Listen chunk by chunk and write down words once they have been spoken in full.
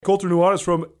Colter Nuanez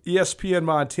from ESPN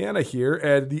Montana here,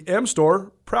 and the M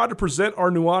Store, proud to present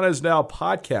our Nuanez Now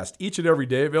podcast each and every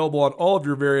day, available on all of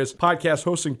your various podcast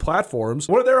hosting platforms.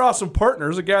 One of their awesome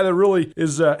partners, a guy that really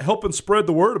is helping spread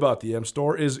the word about the M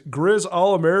Store, is Griz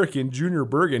All-American Junior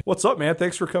Bergen. What's up, man?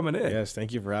 Thanks for coming in. Yes,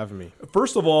 thank you for having me.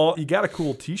 First of all, you got a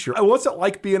cool t-shirt. What's it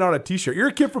like being on a t-shirt? You're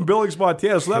a kid from Billings,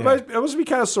 Montana, so that must be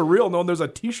kind of surreal knowing there's a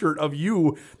t-shirt of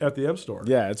you at the M Store.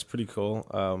 Yeah, it's pretty cool.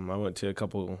 I went to a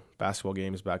couple basketball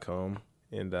games back home,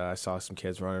 and I saw some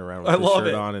kids running around with the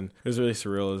shirt on, and it was really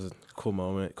surreal. It was a cool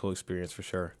moment, cool experience for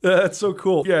sure. That's so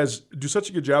cool. You guys do such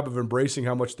a good job of embracing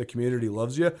how much the community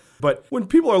loves you. But when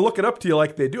people are looking up to you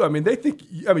like they do, they think,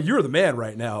 you're the man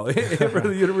right now for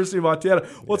the University of Montana.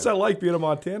 What's that like being a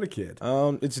Montana kid?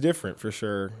 It's different for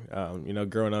sure.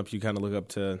 Growing up, you kind of look up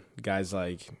to guys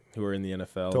like who are in the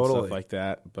NFL and stuff like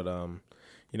that. But,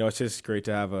 it's just great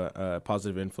to have a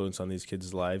positive influence on these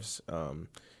kids' lives.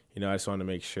 I just want to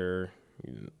make sure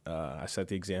I set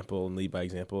the example and lead by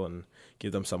example and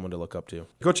give them someone to look up to.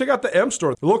 Go check out the M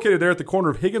Store. They're located there at the corner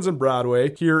of Higgins and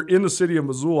Broadway here in the city of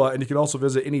Missoula, and you can also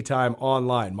visit anytime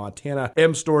online,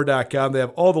 montanamstore.com. They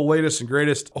have all the latest and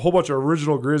greatest, a whole bunch of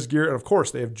original Griz gear, and of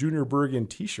course, they have Junior Bergen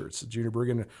t-shirts. Junior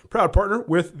Bergen, proud partner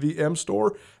with the M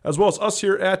Store, as well as us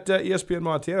here at ESPN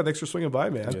Montana. Thanks for swinging by,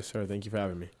 man. Yes, sir. Thank you for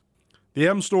having me. The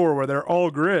M Store, where they're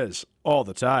all Griz all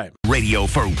the time. Radio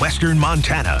for Western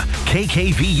Montana,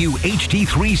 KKVU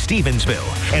HD3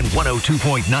 Stevensville, and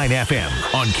 102.9 FM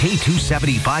on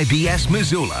K275BS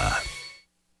Missoula.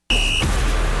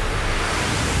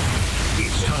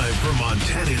 It's time for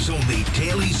Montana's only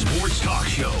daily sports talk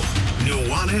show,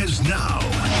 Nuanez Now.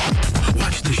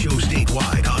 Watch the show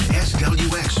statewide on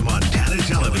SWX Montana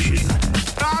Television.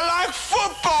 I like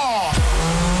football!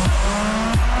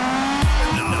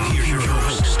 Your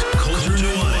host, Colter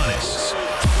Nuanez.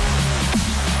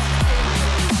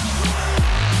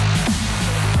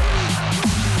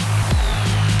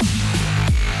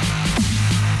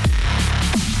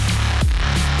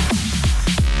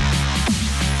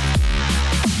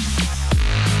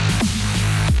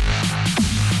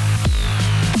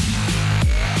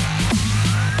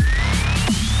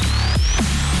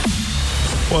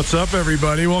 What's up,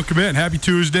 everybody? Welcome in. Happy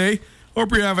Tuesday.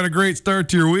 Hope you're having a great start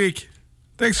to your week.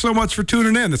 Thanks so much for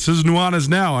tuning in. This is Nuanez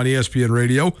Now on ESPN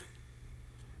Radio.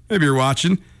 Maybe you're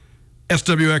watching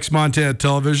SWX Montana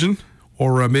Television,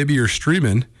 or maybe you're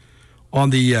streaming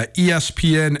on the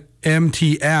ESPN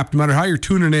MT app. No matter how you're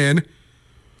tuning in,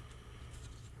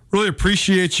 really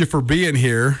appreciate you for being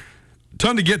here.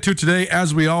 Ton to get to today,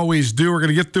 as we always do. We're going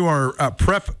to get through our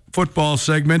prep football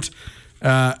segment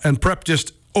and prep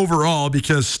just overall,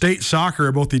 because state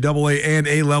soccer, both the AA and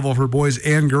A level for boys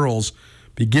and girls,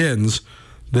 begins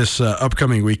this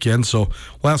upcoming weekend. So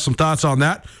we'll have some thoughts on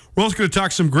that. We're also going to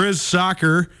talk some Griz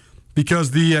soccer,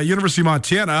 because the University of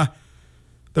Montana,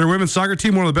 their women's soccer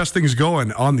team, one of the best things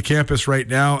going on the campus right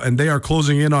now, and they are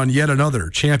closing in on yet another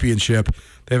championship.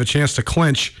 They have a chance to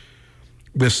clinch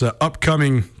this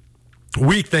upcoming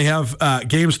week. They have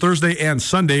games Thursday and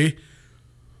Sunday.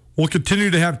 We'll continue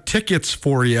to have tickets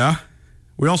for you.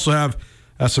 We also have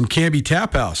some Canby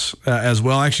Tap House as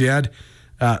well. I actually had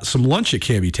some lunch at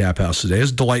Canby Tap House today.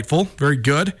 It's delightful. Very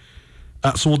good.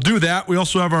 So we'll do that. We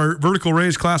also have our vertical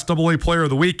race Class AA Player of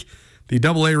the Week. The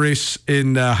AA race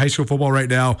in high school football right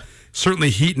now certainly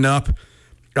heating up,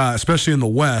 especially in the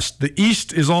West. The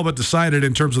East is all but decided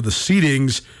in terms of the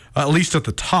seedings, at least at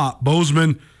the top.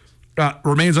 Bozeman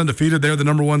remains undefeated. They're the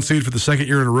number one seed for the second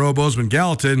year in a row. Bozeman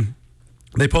Gallatin,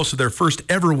 they posted their first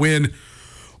ever win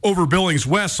over Billings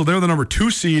West, so they're the number 2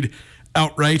 seed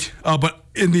outright. But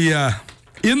in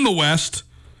the West,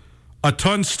 a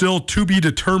ton still to be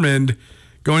determined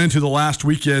going into the last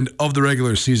weekend of the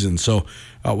regular season. So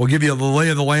we'll give you the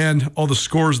lay of the land, all the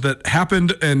scores that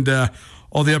happened, and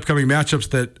all the upcoming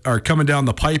matchups that are coming down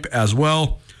the pipe as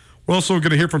well. We're also going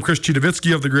to hear from Chris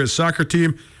Citowicki of the Griz soccer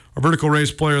team, our vertical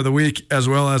race player of the week, as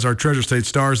well as our Treasure State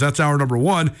Stars. That's hour number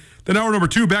 1. Then hour number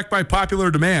 2, back by popular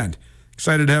demand.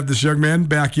 Excited to have this young man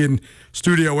back in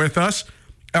studio with us.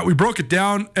 We broke it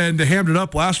down and hammed it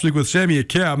up last week with Sammy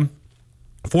Akem,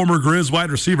 former Griz wide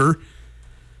receiver.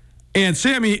 And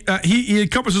Sammy, he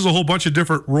encompasses a whole bunch of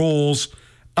different roles.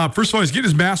 First of all, he's getting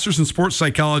his master's in sports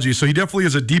psychology, so he definitely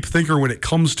is a deep thinker when it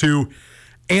comes to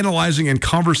analyzing and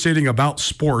conversating about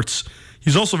sports.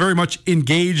 He's also very much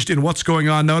engaged in what's going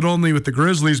on, not only with the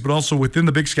Grizzlies, but also within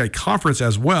the Big Sky Conference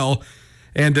as well.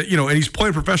 And, and he's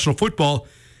playing professional football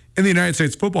in the United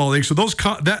States Football League. So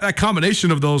that combination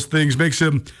of those things makes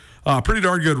him a pretty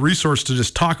darn good resource to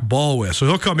just talk ball with. So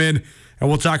he'll come in and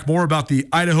we'll talk more about the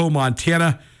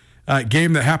Idaho-Montana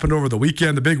game that happened over the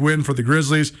weekend, the big win for the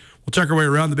Grizzlies. We'll check our way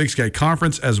around the Big Sky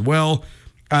Conference as well.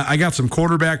 I got some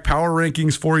quarterback power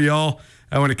rankings for y'all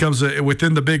when it comes to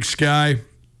within the Big Sky.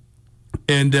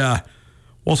 And we'll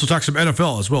also talk some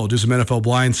NFL as well. Do some NFL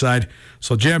blindside.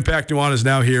 So jam-packed Nuanez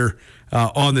Now here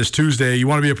on this Tuesday. You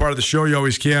want to be a part of the show, you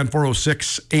always can.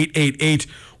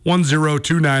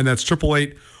 406-888-1029. That's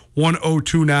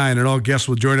 888-1029. And all guests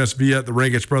will join us via the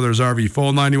Rangich Brothers RV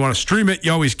phone line. You want to stream it,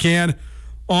 you always can.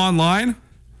 Online,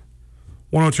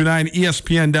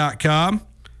 1029ESPN.com,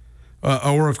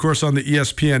 or, of course, on the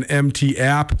ESPN MT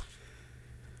app.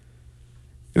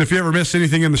 And if you ever miss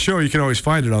anything in the show, you can always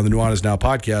find it on the Nuanez Now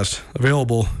podcast,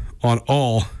 available on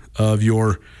all of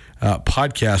your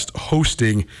podcast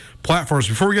hosting platforms.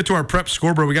 Before we get to our prep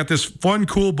scoreboard, we got this fun,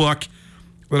 cool book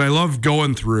that I love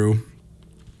going through.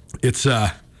 It's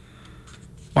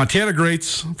Montana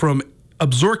Greats from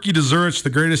Absorki to Zurich,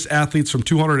 the greatest athletes from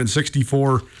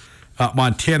 264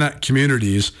 Montana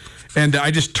communities. And I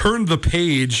just turned the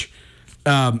page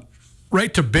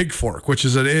right to Big Fork, which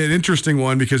is an interesting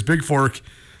one because Big Fork,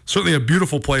 certainly a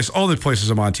beautiful place. All the places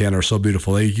in Montana are so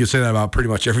beautiful. You can say that about pretty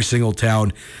much every single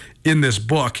town in this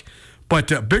book.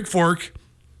 But Big Fork,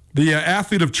 the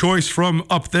athlete of choice from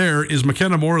up there is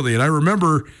McKenna Morley. And I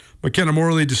remember McKenna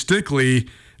Morley distinctly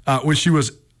when she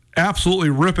was absolutely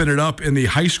ripping it up in the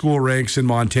high school ranks in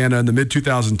Montana in the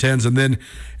mid-2010s, and then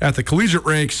at the collegiate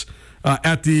ranks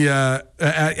at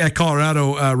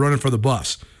Colorado running for the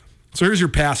Buffs. So here's your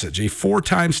passage. A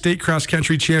 4-time state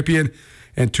cross-country champion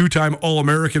and 2-time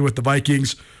All-American with the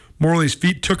Vikings. Morley's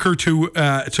feat took her to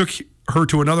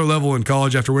another level in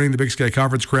college after winning the Big Sky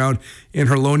Conference crown in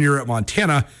her lone year at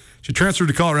Montana. She transferred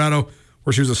to Colorado,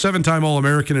 where she was a 7-time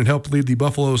All-American and helped lead the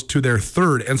Buffaloes to their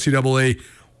 3rd NCAA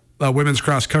women's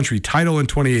cross-country title in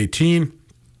 2018.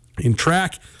 In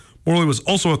track, Morley was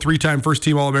also a 3-time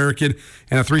first-team All-American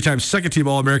and a 3-time second-team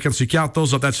All-American. So you count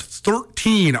those up, that's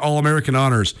 13 All-American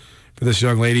honors for this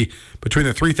young lady between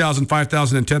the 3,000,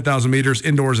 5,000, and 10,000 meters,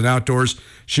 indoors and outdoors.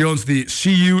 She owns the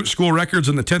CU school records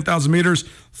in the 10,000 meters,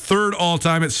 3rd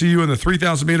all-time at CU in the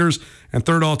 3,000 meters, and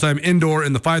 3rd all-time indoor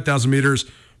in the 5,000 meters.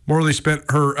 Morley spent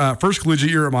her first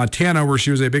collegiate year at Montana, where she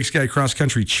was a Big Sky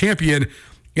cross-country champion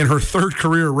in her 3rd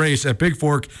career race at Big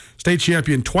Fork, state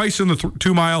champion twice in the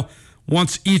 2-mile,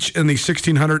 once each in the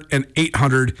 1,600 and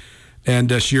 800,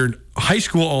 and she earned high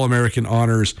school All-American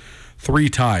honors 3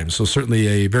 times. So certainly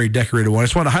a very decorated one. I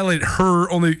just want to highlight her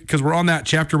only because we're on that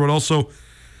chapter, but also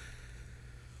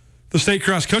the state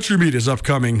cross-country meet is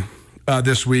upcoming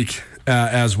this week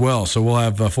as well. So we'll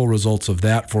have full results of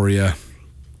that for you.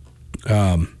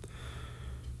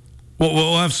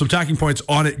 We'll have some talking points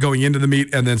on it going into the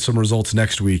meet and then some results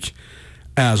next week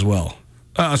as well.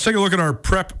 Let's take a look at our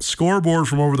prep scoreboard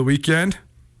from over the weekend.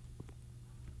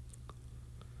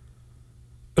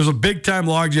 There's a big-time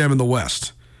logjam in the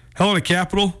West. Helena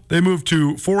Capital, they moved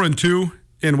to 4-2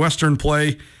 in Western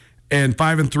play and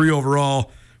 5-3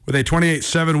 overall with a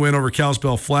 28-7 win over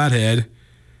Kalispell Flathead.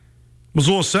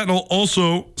 Missoula Sentinel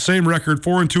also same record,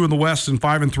 4-2 in the West and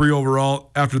 5-3 overall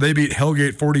after they beat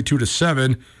Hellgate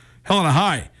 42-7. Helena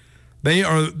High, they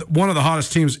are one of the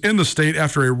hottest teams in the state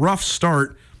after a rough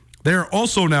start. They are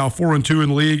also now 4-2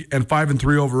 in league and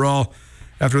 5-3 overall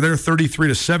after their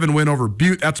 33-7 win over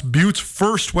Butte. That's Butte's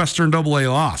first Western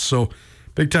AA loss. So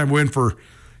big time win for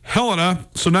Helena.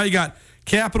 So now you got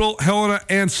Capital, Helena,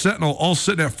 and Sentinel all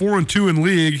sitting at 4-2 in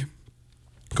league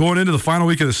going into the final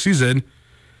week of the season.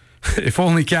 If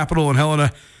only Capital and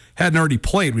Helena hadn't already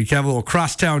played, we could have a little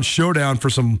crosstown showdown for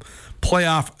some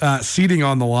playoff seeding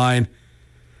on the line.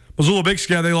 Missoula Big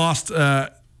Sky, they lost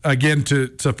again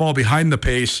to fall behind the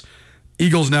pace.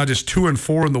 Eagles now just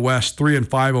 2-4 in the West,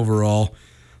 3-5 overall.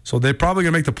 So they're probably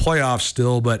going to make the playoffs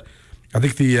still, but I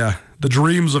think the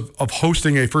dreams of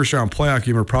hosting a first-round playoff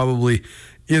game are probably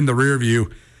in the rear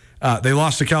view. They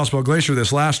lost to Kalispell Glacier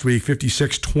this last week,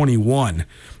 56-21.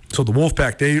 So the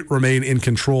Wolfpack, they remain in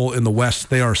control in the West.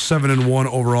 They are 7-1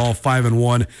 overall,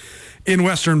 5-1 in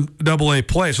Western AA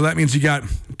play. So that means you got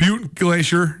Butte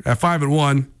Glacier at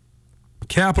 5-1,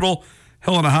 Capital,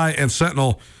 Helena High, and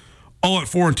Sentinel all at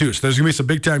 4-2. So there's going to be some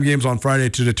big-time games on Friday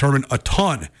to determine a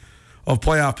ton of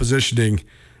playoff positioning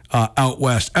out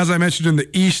west. As I mentioned in the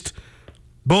East,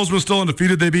 Bozeman still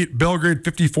undefeated. They beat Belgrade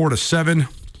 54-7.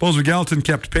 Bozeman Gallatin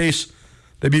kept pace.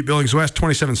 They beat Billings West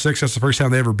 27-6. That's the first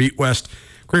time they ever beat West.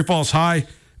 Great Falls High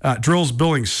drills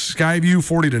Billings Skyview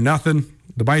 40-0.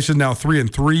 The Bison now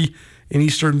 3-3 in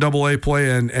Eastern AA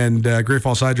play, and Great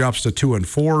Falls High drops to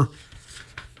 2-4.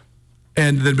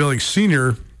 And then Billings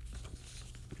Senior,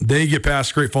 they get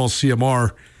past Great Falls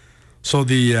CMR. So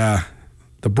the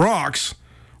Brocs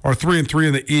are 3-3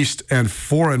 in the East and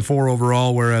 4-4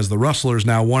 overall, whereas the Rustlers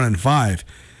now 1-5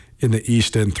 in the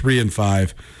East and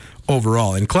 3-5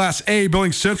 overall. In Class A,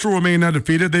 Billings Central remained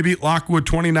undefeated. They beat Lockwood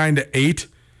 29-8.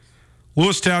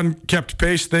 Lewistown kept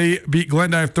pace. They beat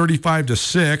Glendive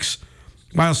 35-6.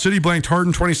 Miles City blanked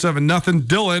Hardin 27-0.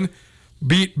 Dillon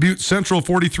beat Butte Central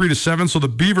 43-7. So the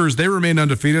Beavers, they remain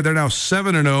undefeated. They're now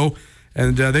 7-0,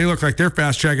 and they look like they're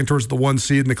fast tracking towards the 1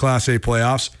 seed in the Class A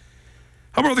playoffs.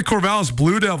 How about the Corvallis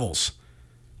Blue Devils?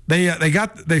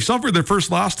 They suffered their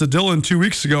first loss to Dillon 2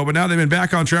 weeks ago, but now they've been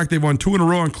back on track. They've won 2 in a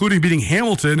row, including beating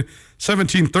Hamilton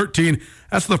 17-13.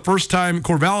 That's the first time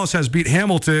Corvallis has beat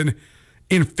Hamilton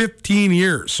in 15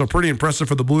 years. So pretty impressive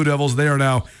for the Blue Devils. They are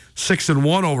now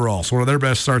 6-1 overall. So one of their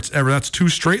best starts ever. That's 2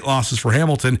 straight losses for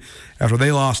Hamilton after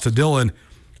they lost to Dillon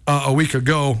a week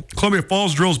ago. Columbia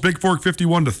Falls drills Big Fork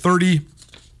 51-30.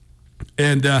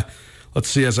 And let's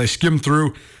see, as I skim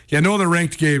through, no other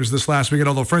ranked games this last weekend,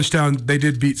 although Frenchtown, they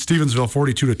did beat Stevensville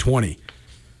 42-20.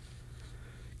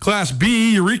 Class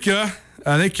B, Eureka,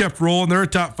 they kept rolling. They're a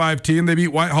top 5 team. They beat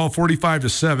Whitehall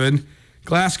 45-7.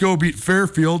 Glasgow beat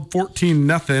Fairfield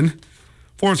 14-0.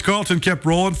 Florence Carlton kept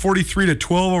rolling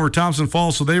 43-12 over Thompson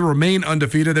Falls, so they remain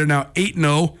undefeated. They're now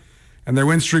 8-0, and their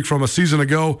win streak from a season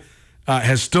ago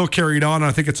has still carried on.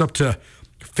 I think it's up to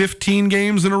 15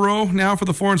 games in a row now for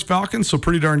the Florence Falcons, so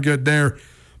pretty darn good there.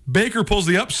 Baker pulls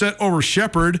the upset over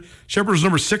Shepherd. Shepherd's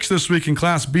number 6 this week in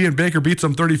Class B, and Baker beats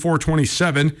them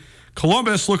 34-27.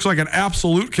 Columbus looks like an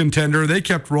absolute contender. They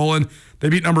kept rolling. They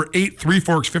beat number 8 Three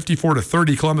Forks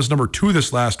 54-30. Columbus number 2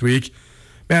 this last week.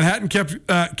 Manhattan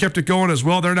kept it going as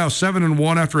well. They're now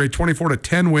 7-1 after a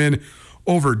 24-10 win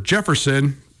over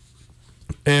Jefferson.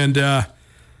 And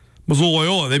Missoula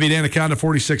Loyola, they beat Anaconda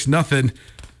 46-0.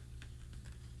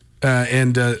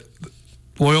 And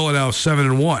Loyola now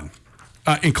 7-1.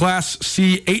 In Class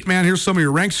C, 8-man, here's some of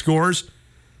your ranked scores.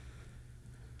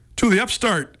 2 of the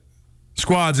upstart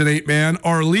squads in 8-man.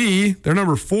 Arlee, they're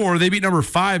number 4. They beat number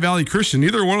 5, Valley Christian.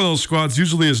 Neither one of those squads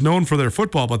usually is known for their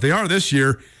football, but they are this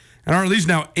year. And Arlee's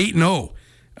now 8-0.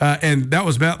 And that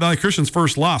was Valley Christian's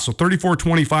first loss. So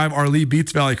 34-25, Arlee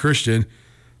beats Valley Christian.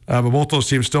 But both those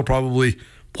teams still probably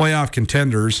playoff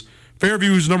contenders.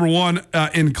 Fairview's number 1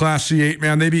 in Class C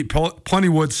 8-man. They beat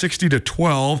Plentywood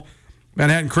 60-12.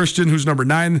 Manhattan Christian, who's number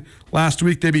 9 last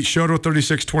week, they beat Shoto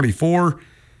 36-24.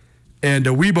 And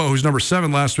Webo, who's number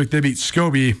 7 last week, they beat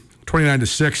Scobie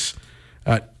 29-6.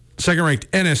 Second-ranked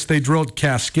Ennis, they drilled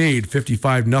Cascade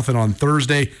 55-0 on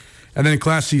Thursday. And then in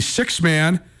Class C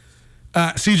 6-man,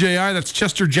 CJI, that's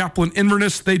Chester Joplin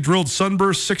Inverness, they drilled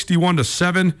Sunburst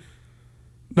 61-7.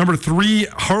 Number 3,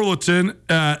 Harleton,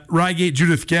 Rygate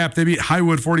Judith Gap, they beat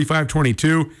Highwood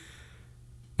 45-22.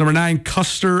 Number 9,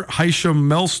 Custer Hysham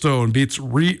Melstone beats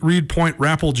Reed Point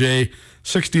Rapplejay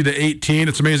 60-18.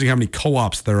 It's amazing how many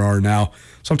co-ops there are now.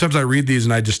 Sometimes I read these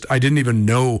and I didn't even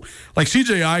know. Like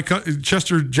CJI,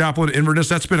 Chester Joplin Inverness,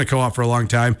 that's been a co-op for a long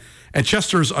time. And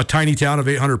Chester's a tiny town of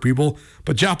 800 people,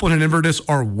 but Joplin and Inverness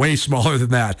are way smaller than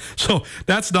that. So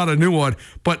that's not a new one.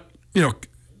 But,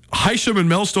 Hysham and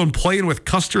Melstone playing with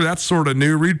Custer, that's sort of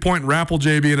new. Reed Point and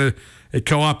Rapplejay being a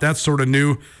co-op, that's sort of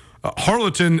new.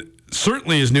 Harleton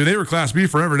certainly is new. They were Class B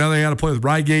forever. Now they got to play with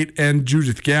Rygate and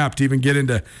Judith Gap to even get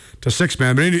into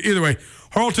 6-man. But either way,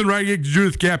 Harleton, Rygate,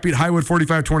 Judith Gap beat Highwood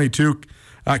 45-22.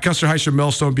 Custer Hysham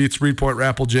Melstone beats Reed Point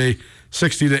Rapplejay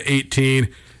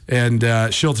 60-18.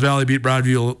 And Shields Valley beat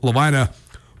Broadview Levina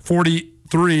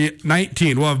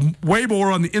 43-19. We'll have way more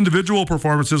on the individual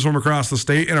performances from across the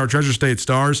state and our Treasure State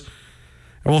Stars. And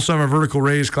we'll also have our Vertical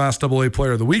Rays Class AA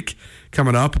Player of the Week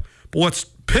coming up. But let's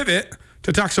pivot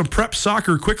to talk some prep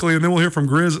soccer quickly, and then we'll hear from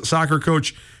Griz soccer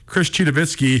coach Chris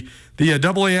Citowicki. The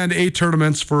AA and A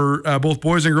tournaments for both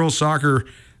boys and girls soccer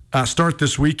start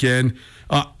this weekend.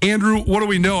 Andrew, what do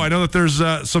we know? I know that there's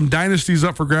some dynasties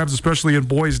up for grabs, especially in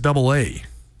boys AA.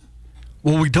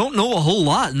 Well, we don't know a whole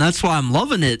lot, and that's why I'm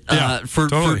loving it for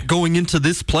going into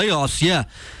this playoffs. Yeah.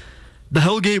 The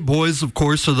Hellgate boys, of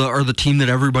course, are the team that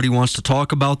everybody wants to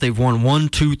talk about. They've won 1,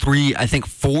 2, 3, I think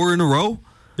 4 in a row.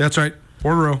 That's right.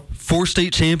 4 in a row. 4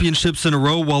 state championships in a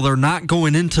row. While they're not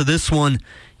going into this one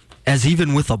as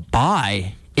even with a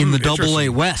bye in the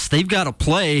AA West. They've got to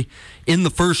play in the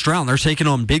first round. They're taking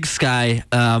on Big Sky,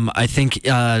 I think,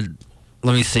 let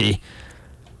me see,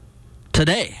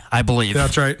 today, I believe.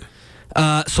 That's right.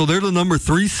 So they're the number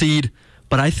 3 seed,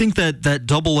 but I think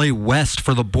that AA West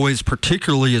for the boys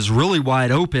particularly is really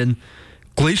wide open.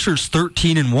 Glacier's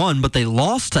 13-1, but they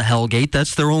lost to Hellgate.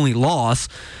 That's their only loss.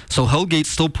 So Hellgate's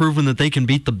still proven that they can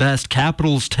beat the best.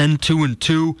 Capital's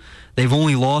 10-2. They've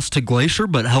only lost to Glacier,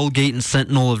 but Hellgate and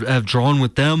Sentinel have drawn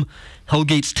with them.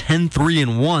 Hellgate's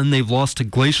 10-3-1. They've lost to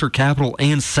Glacier, Capital,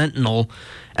 and Sentinel.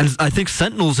 And I think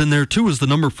Sentinel's in there too as the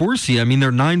number 4 seed. I mean,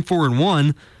 they're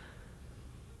 9-4-1.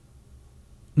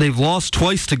 They've lost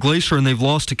twice to Glacier and they've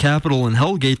lost to Capital and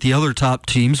Hellgate, the other top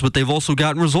teams, but they've also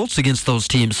gotten results against those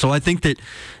teams. So I think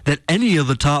that any of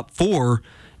the top 4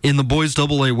 in the boys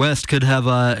AA West could have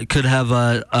a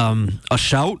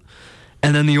shout.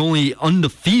 And then the only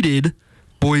undefeated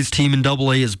boys team in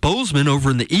AA is Bozeman over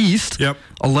in the East. Yep.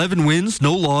 11 wins,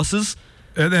 no losses.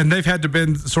 And they've had to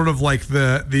been sort of like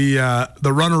the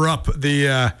runner-up,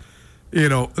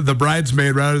 the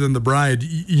bridesmaid rather than the bride,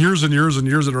 years and years and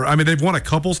years. I mean, they've won a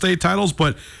couple state titles,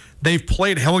 but they've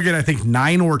played Hellgate, I think,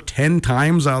 9 or 10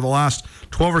 times out of the last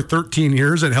 12 or 13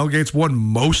 years, and Hellgate's won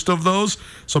most of those.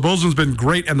 So Bozeman's been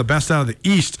great and the best out of the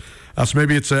East. So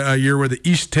maybe it's a year where the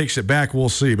East takes it back. We'll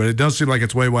see. But it does seem like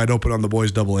it's way wide open on the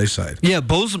boys' AA side. Yeah,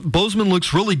 Bozeman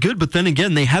looks really good, but then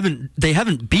again, they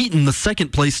haven't beaten the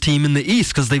second-place team in the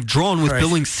East because they've drawn with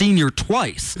Billings Senior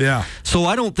twice. Yeah. So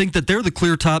I don't think that they're the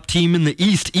clear top team in the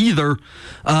East either.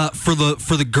 For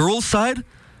the girls' side,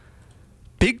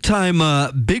 big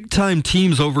time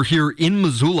teams over here in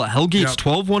Missoula. Hellgate's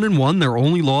 12-1-1. Their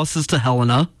only loss is to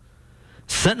Helena.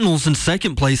 Sentinel's in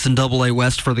second place in AA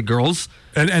West for the girls.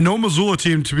 And no Missoula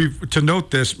team, to note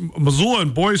this, Missoula in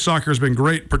boys soccer has been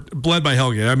great, led by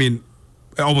Hellgate. I mean,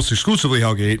 almost exclusively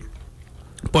Hellgate.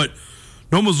 But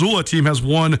no Missoula team has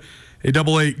won a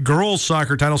AA girls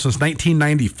soccer title since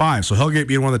 1995. So Hellgate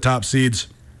being one of the top seeds,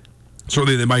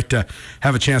 certainly they might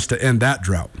have a chance to end that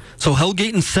drought. So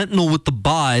Hellgate and Sentinel with the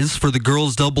buys for the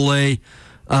girls AA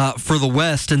for the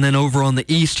West, and then over on the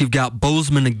East, you've got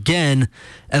Bozeman again,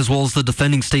 as well as the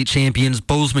defending state champions,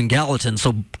 Bozeman Gallatin.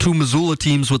 So 2 Missoula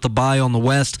teams with the bye on the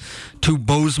West, 2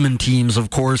 Bozeman teams, of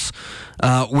course,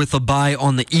 with a bye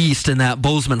on the East, and that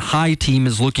Bozeman High team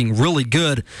is looking really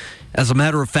good. As a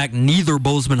matter of fact, neither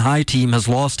Bozeman High team has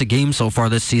lost a game so far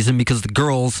this season because the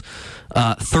girls,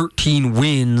 13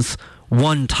 wins,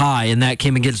 1 tie, and that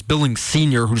came against Billings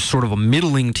Senior, who's sort of a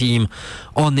middling team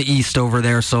on the East over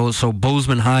there. So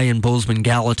Bozeman High and Bozeman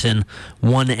Gallatin,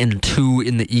 1 and 2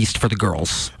 in the East for the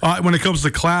girls. When it comes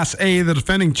to Class A, the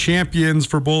defending champions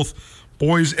for both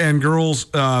boys and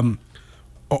girls are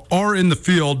in the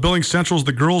field. Billings Central is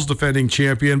the girls' defending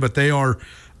champion, but they are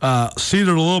seeded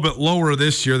a little bit lower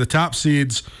this year. The top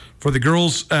seeds for the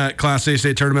girls' Class A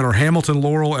state tournament are Hamilton,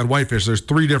 Laurel, and Whitefish. There's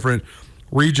 3 different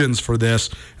regions for this.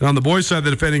 And on the boys' side, the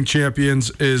defending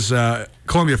champions is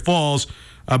Columbia Falls,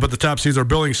 but the top seeds are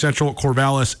Billings Central,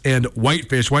 Corvallis, and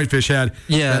Whitefish. Whitefish had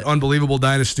that unbelievable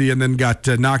dynasty and then got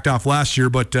knocked off last year,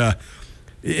 but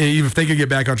even if they could get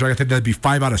back on track, I think that'd be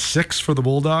 5 out of 6 for the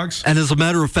Bulldogs. And as a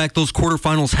matter of fact, those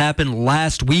quarterfinals happened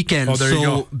last weekend. Oh, there you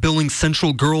go. Billings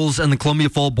Central girls and the Columbia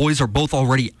Fall boys are both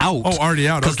already out. Oh, already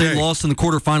out, because they lost in the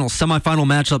quarterfinals. Semifinal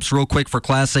matchups real quick for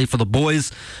Class A for the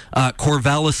boys.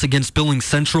 Corvallis against Billings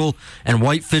Central, and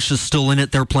Whitefish is still in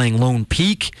it. They're playing Lone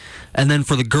Peak. And then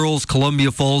for the girls,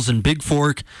 Columbia Falls and Big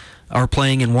Fork are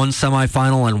playing in one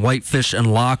semifinal, and Whitefish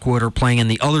and Lockwood are playing in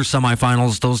the other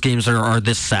semifinals. Those games are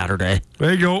this Saturday.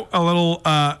 There you go. A little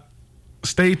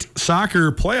state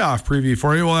soccer playoff preview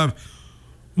for you. We'll have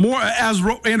more. As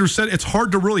Andrew said, it's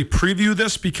hard to really preview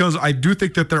this because I do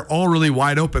think that they're all really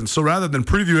wide open. So rather than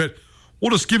preview it,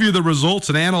 we'll just give you the results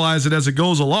and analyze it as it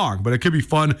goes along. But it could be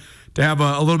fun to have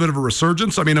a little bit of a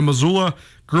resurgence. I mean, a Missoula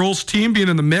girls team being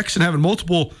in the mix and having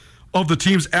multiple of the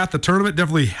teams at the tournament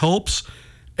definitely helps.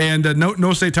 And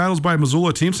no state titles by a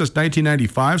Missoula team since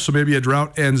 1995, so maybe a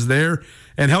drought ends there.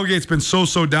 And Hellgate's been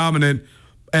so dominant,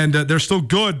 and they're still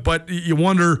good, but you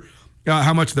wonder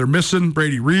how much they're missing.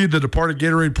 Brady Reed, the departed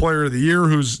Gatorade Player of the Year,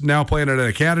 who's now playing at an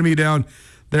academy down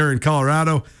there in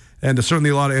Colorado, and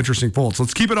certainly a lot of interesting folds.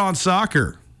 Let's keep it on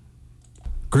soccer.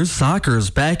 Griz Soccer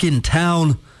is back in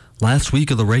town. Last week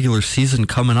of the regular season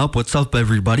coming up. What's up,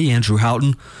 everybody? Andrew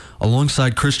Houghton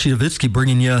alongside Chris Citowicki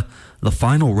bringing you the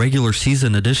final regular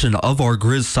season edition of our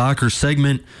Griz Soccer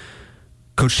segment.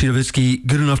 Coach Citowicki,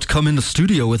 good enough to come in the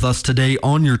studio with us today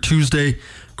on your Tuesday.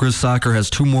 Griz Soccer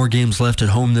has 2 more games left at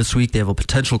home this week. They have a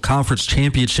potential conference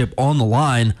championship on the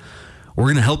line. We're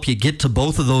going to help you get to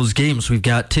both of those games. We've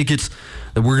got tickets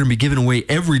that we're going to be giving away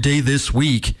every day this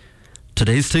week.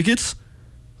 Today's tickets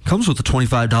comes with a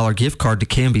 $25 gift card to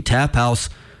Canby Tap House.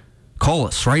 Call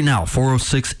us right now,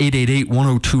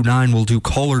 406-888-1029. We'll do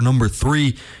caller number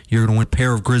 3. You're going to win a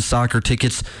pair of Griz Soccer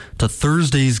tickets to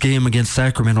Thursday's game against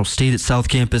Sacramento State at South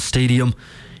Campus Stadium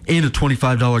and a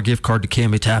 $25 gift card to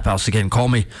Camby Tap House. Again, call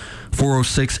me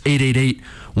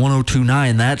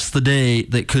 406-888-1029. That's the day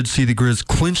that could see the Griz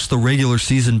clinch the regular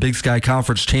season Big Sky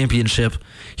Conference Championship.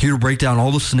 Here to break down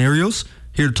all the scenarios,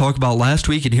 here to talk about last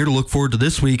week, and here to look forward to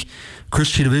this week,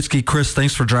 Chris Citowicki. Chris,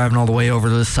 thanks for driving all the way over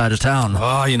to this side of town.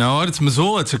 Oh, you know what? It's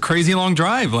Missoula. It's a crazy long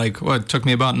drive. It took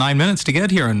me about 9 minutes to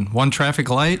get here, and one traffic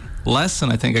light less,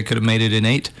 and I think I could have made it in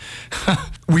 8.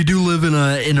 We do live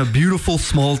in a beautiful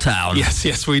small town.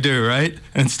 Yes, we do, right?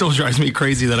 And it still drives me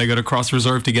crazy that I got to cross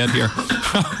reserve to get here.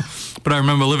 But I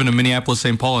remember living in Minneapolis,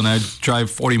 St. Paul, and I'd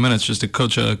drive 40 minutes just to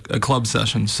coach a club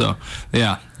session. So,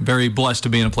 yeah, very blessed to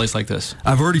be in a place like this.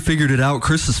 I've already figured it out.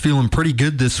 Chris is feeling pretty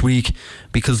good this week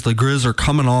because the Griz are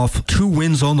coming off 2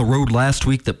 wins on the road last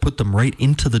week that put them right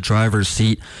into the driver's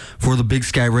seat for the Big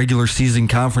Sky regular season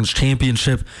conference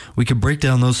championship. We could break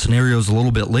down those scenarios a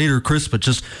little bit later, Chris, but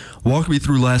just walk me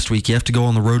through last week. You have to go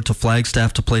on the road to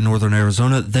Flagstaff to play Northern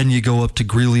Arizona. Then you go up to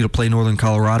Greeley to play Northern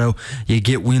Colorado. You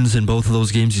get wins in both of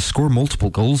those games. You score multiple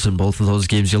goals in both of those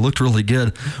games. You looked really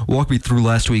good. Walk me through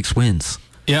last week's wins.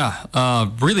 Yeah,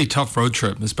 really tough road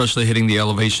trip, especially hitting the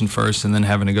elevation first and then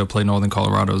having to go play Northern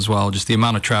Colorado as well. Just the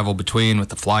amount of travel between with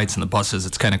the flights and the buses,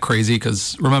 it's kind of crazy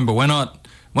because, remember, we're not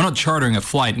chartering a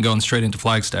flight and going straight into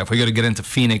Flagstaff. We got to get into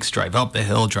Phoenix, drive up the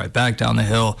hill, drive back down the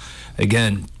hill.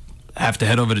 Again, have to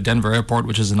head over to Denver Airport,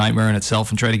 which is a nightmare in itself,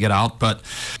 and try to get out. But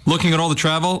looking at all the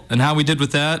travel and how we did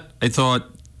with that, I thought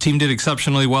team did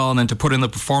exceptionally well. And then to put in the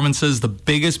performances, the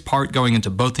biggest part going into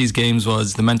both these games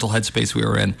was the mental headspace we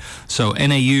were in. So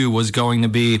NAU was going to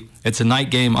be, it's a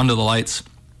night game under the lights.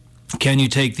 Can you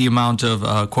take the amount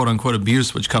of quote-unquote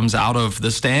abuse which comes out of the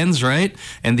stands, right,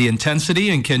 and the intensity,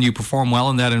 and can you perform well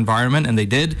in that environment? And they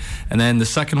did. And then the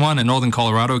second one in Northern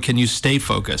Colorado, can you stay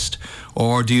focused?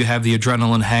 Or do you have the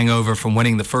adrenaline hangover from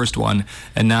winning the first one,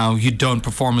 and now you don't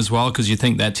perform as well because you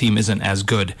think that team isn't as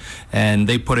good? And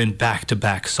they put in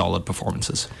back-to-back solid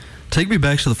performances. Take me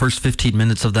back to the first 15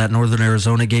 minutes of that Northern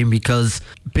Arizona game because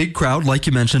big crowd, like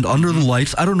you mentioned, under the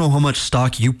lights. I don't know how much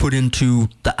stock you put into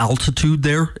the altitude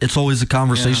there. It's always a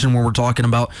conversation when we're talking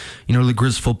about, the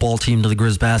Griz football team to the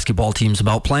Griz basketball teams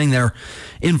about playing there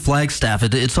in Flagstaff.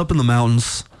 It's up in the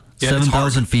mountains.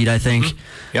 7,000 feet, I think.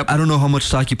 Mm-hmm. Yep. I don't know how much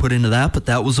stock you put into that, but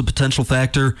that was a potential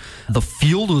factor. The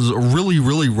field was really,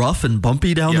 really rough and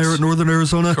bumpy down there at Northern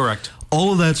Arizona. Correct.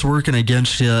 All of that's working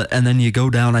against you, and then you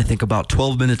go down, I think, about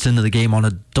 12 minutes into the game on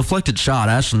a deflected shot.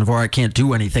 Ashton Dvorak can't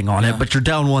do anything on it, but you're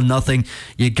down 1-0.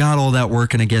 You got all that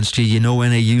working against you. You know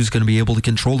NAU's going to be able to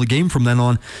control the game from then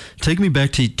on. Take me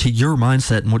back to your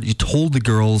mindset and what you told the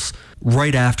girls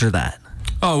right after that.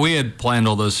 Oh, we had planned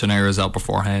all those scenarios out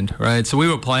beforehand, right? So we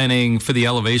were planning for the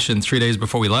elevation 3 days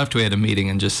before we left. We had a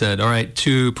meeting and just said, all right,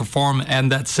 to perform in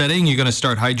that setting, you're going to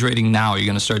start hydrating now. You're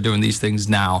going to start doing these things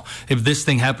now. If this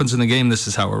thing happens in the game, this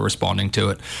is how we're responding to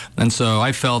it. And so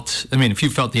I felt, if you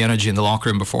felt the energy in the locker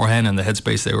room beforehand and the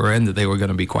headspace they were in, that they were going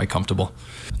to be quite comfortable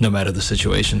no matter the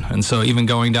situation. And so even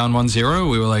going down 1-0,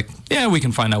 we were like, yeah, we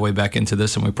can find our way back into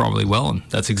this, and we probably will. And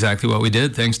that's exactly what we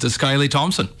did, thanks to Skyly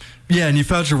Thompson. Yeah, and you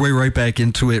found your way right back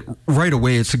into it right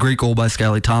away. It's a great goal by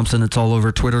Skyly Thompson. It's all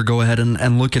over Twitter. Go ahead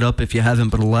and look it up if you haven't,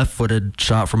 but a left-footed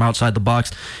shot from outside the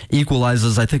box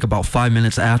equalizes, I think, about 5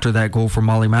 minutes after that goal from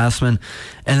Molly Massman.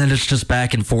 And then it's just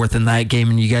back and forth in that game,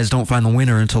 and you guys don't find the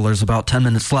winner until there's about 10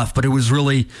 minutes left. But it was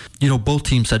really, both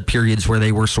teams had periods where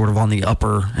they were sort of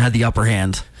had the upper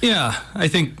hand. Yeah, I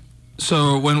think...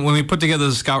 So when we put together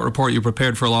the scout report, you're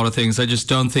prepared for a lot of things. I just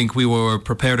don't think we were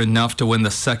prepared enough to win the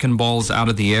second balls out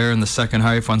of the air in the second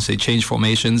half once they changed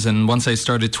formations. And once I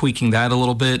started tweaking that a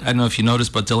little bit, I don't know if you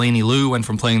noticed, but Delaney Liu went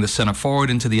from playing the center forward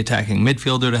into the attacking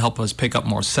midfielder to help us pick up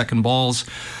more second balls,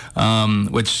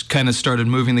 which kind of started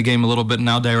moving the game a little bit in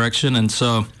our direction. And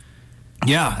so...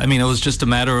 yeah, it was just a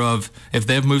matter of if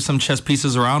they've moved some chess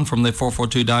pieces around from the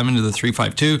 4-4-2 diamond to the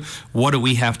 3-5-2, what do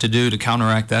we have to do to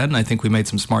counteract that? And I think we made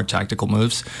some smart tactical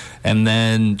moves and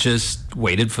then just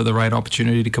waited for the right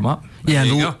opportunity to come up.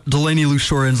 Yeah, Delaney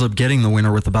Lushore ends up getting the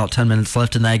winner with about 10 minutes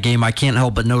left in that game. I can't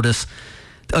help but notice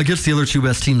against the other two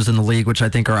best teams in the league, which I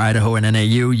think are Idaho and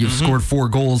NAU, you've scored 4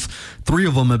 goals. 3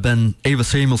 of them have been Ava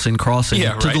Samuelson crossing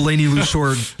to Delaney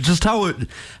Lushore. Just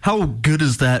how good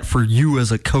is that for you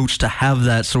as a coach to have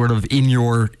that sort of in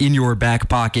your back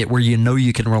pocket where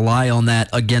you can rely on that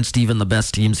against even the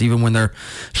best teams, even when they're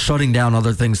shutting down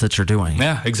other things that you're doing?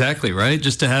 Yeah, exactly, right?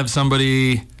 Just to have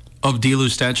somebody of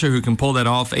Delu's stature who can pull that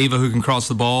off, Ava who can cross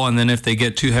the ball, and then if they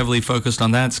get too heavily focused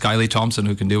on that, Skyly Thompson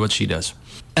who can do what she does.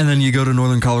 And then you go to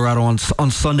Northern Colorado on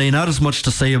Sunday. Not as much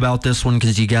to say about this one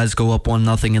because you guys go up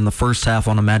 1-0 in the first half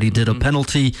on a Matty Dida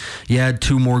penalty. You had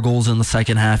 2 more goals in the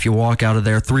second half. You walk out of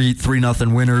there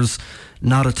 3-0 winners.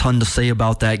 Not a ton to say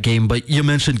about that game, but you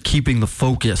mentioned keeping the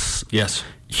focus. Yes.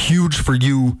 Huge for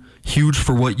you. Huge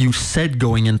for what you said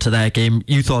going into that game.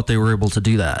 You thought they were able to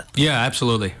do that. Yeah,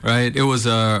 absolutely. Right. It was,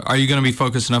 are you going to be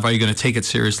focused enough? Are you going to take it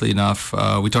seriously enough?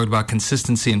 We talked about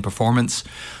consistency and performance.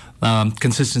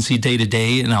 Consistency day to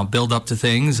day, and I'll build up to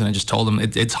things. And I just told them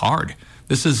it's hard.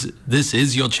 This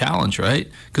is your challenge, right?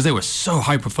 Because they were so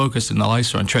hyper focused in the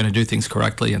ice run, trying to do things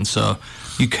correctly, and so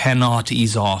you cannot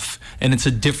ease off. And it's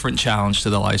a different challenge to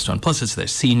the ice run. Plus, it's their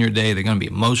senior day. They're going to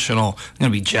be emotional. They're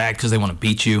going to be jacked because they want to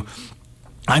beat you.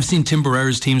 I've seen Tim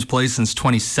Barrera's teams play since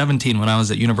 2017 when I was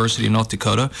at University of North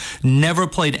Dakota. Never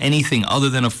played anything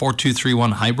other than a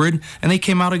 4-2-3-1 hybrid, and they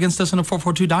came out against us in a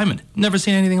 4-4-2 diamond. Never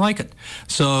seen anything like it.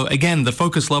 So, again, the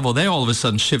focus level there all of a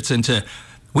sudden shifts into,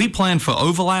 we planned for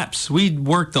overlaps. We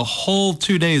worked the whole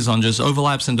 2 days on just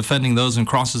overlaps and defending those and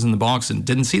crosses in the box and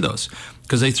didn't see those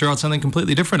because they threw out something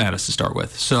completely different at us to start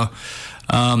with. So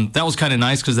that was kind of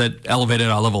nice because that elevated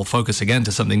our level of focus again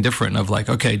to something different of like,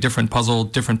 okay, different puzzle,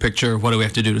 different picture. What do we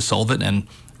have to do to solve it? And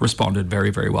responded very,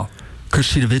 very well.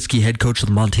 Chris Citowicki, head coach of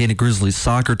the Montana Grizzlies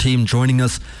soccer team, joining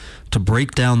us to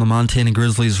break down the Montana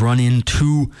Grizzlies run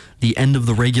into the end of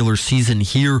the regular season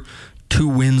here. 2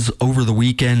 wins over the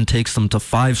weekend takes them to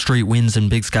 5 straight wins in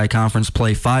Big Sky Conference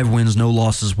play. 5 wins, no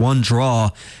losses, 1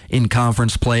 draw in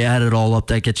conference play. Add it all up,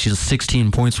 that gets you to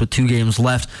 16 points with 2 games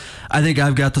left. I think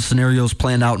I've got the scenarios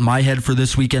planned out in my head for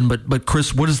this weekend, but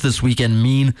Chris, what does this weekend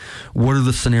mean? What are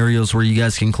the scenarios where you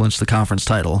guys can clinch the conference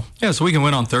title? Yeah, so we can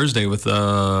win on Thursday with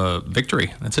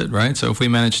victory. That's it, right? So if we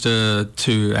manage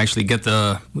to actually get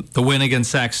the win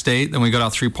against Sac State, then we got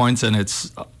out 3 points, and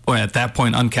it's at that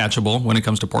point uncatchable when it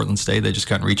comes to Portland State. They just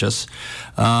can't reach us.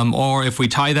 Or if we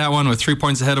tie that one with 3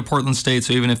 points ahead of Portland State,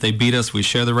 so even if they beat us, we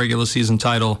share the regular season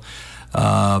title.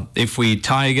 If we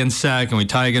tie against Sac and we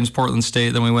tie against Portland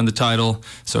State, then we win the title.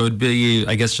 So it would be,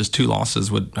 I guess, just 2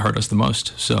 losses would hurt us the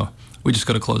most. So we just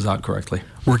got to close out correctly.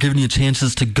 We're giving you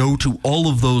chances to go to all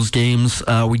of those games.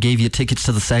 We gave you tickets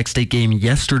to the Sac State game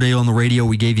yesterday on the radio.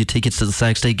 We gave you tickets to the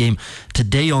Sac State game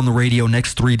today on the radio.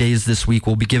 Next 3 days this week,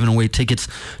 we'll be giving away tickets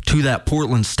to that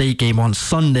Portland State game on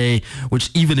Sunday, which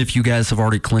even if you guys have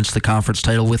already clinched the conference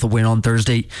title with a win on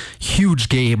Thursday, huge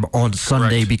game on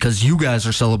Sunday. Correct. Because you guys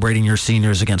are celebrating your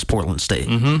seniors against Portland State.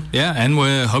 Mm-hmm. Yeah, and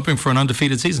we're hoping for an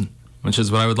undefeated season, which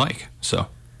is what I would like. So,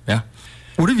 yeah.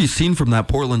 What have you seen from that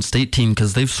Portland State team?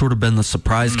 Because they've sort of been the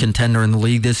surprise contender in the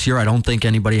league this year. I don't think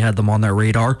anybody had them on their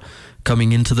radar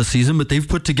coming into the season, but they've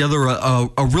put together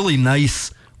a really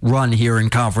nice run here in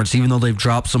conference, even though they've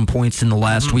dropped some points in the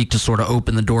last week to sort of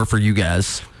open the door for you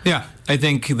guys. Yeah, I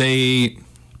think I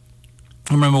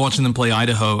remember watching them play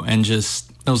Idaho, and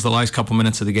just, it was the last couple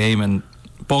minutes of the game, and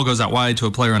ball goes out wide to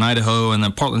a player in Idaho, and the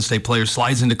Portland State player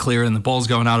slides into clear, and the ball's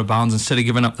going out of bounds. Instead of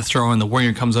giving up the throw, and the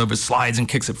winger comes over, slides and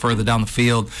kicks it further down the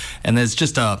field. And there's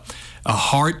just a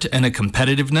heart and a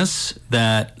competitiveness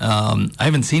that I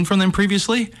haven't seen from them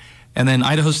previously. And then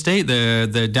Idaho State,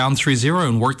 they're down 3-0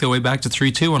 and work their way back to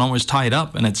 3-2 and almost tie it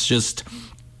up. And it's just,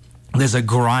 there's a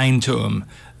grind to them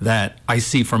that I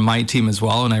see from my team as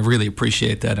well, and I really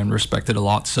appreciate that and respect it a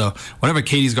lot. So whatever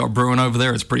Katie's got brewing over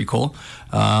there, it's pretty cool.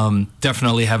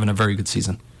 Definitely having a very good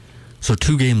season. So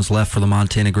 2 games left for the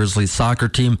Montana Grizzlies soccer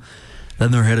team.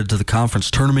 Then they're headed to the conference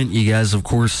tournament. You guys, of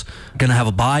course, going to have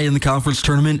a bye in the conference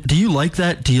tournament. Do you like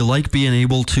that? Do you like being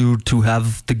able to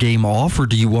have the game off, or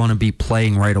do you want to be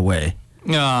playing right away?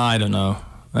 I don't know.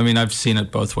 I mean, I've seen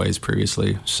it both ways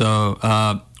previously.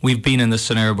 So we've been in this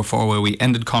scenario before where we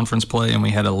ended conference play and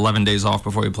we had 11 days off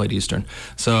before we played Eastern.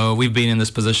 So we've been in this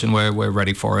position where we're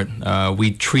ready for it.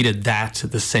 We treated that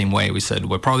the same way. We said,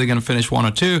 we're probably going to finish 1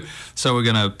 or 2, so we're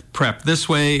going to prep this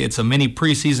way. It's a mini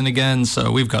preseason again,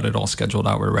 so we've got it all scheduled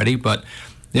out. We're ready. But,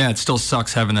 yeah, it still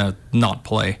sucks having to not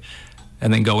play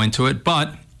and then go into it.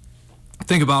 But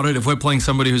think about it. If we're playing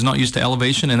somebody who's not used to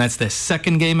elevation and that's their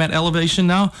second game at elevation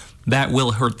now, that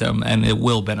will hurt them and it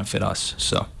will benefit us.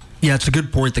 So. Yeah, it's a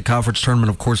good point. The conference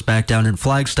tournament, of course, back down in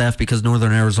Flagstaff because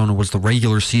Northern Arizona was the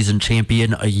regular season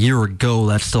champion a year ago.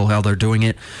 That's still how they're doing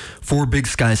it. For Big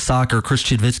Sky Soccer, Chris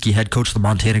Citowicki, head coach of the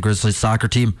Montana Grizzlies soccer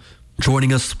team,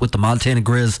 joining us with the Montana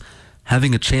Griz,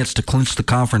 having a chance to clinch the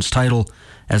conference title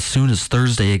as soon as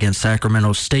Thursday against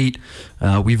Sacramento State.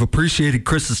 We've appreciated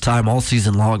Chris's time all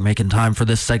season long, making time for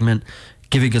this segment,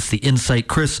 giving us the insight.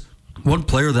 Chris, one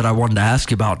player that I wanted to ask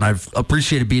you about, and I've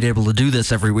appreciated being able to do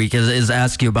this every week, is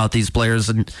ask you about these players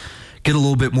and get a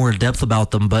little bit more in depth about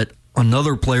them. But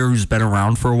another player who's been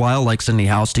around for a while, like Andrew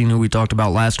Houghton, who we talked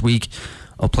about last week,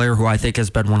 a player who I think has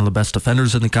been one of the best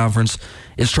defenders in the conference,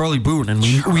 is Charlie Boone. And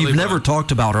we've never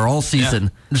talked about her all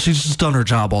season. Yeah. She's just done her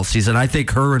job all season. I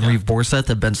think her and Reeve Borseth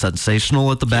have been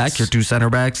sensational at the back, your two center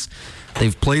backs.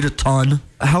 They've played a ton.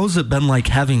 How has it been like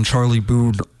having Charlie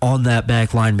Boone on that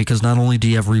back line? Because not only do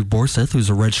you have Reeve Borseth, who's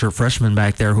a redshirt freshman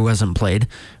back there who hasn't played,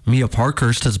 Mia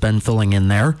Parkhurst has been filling in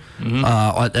there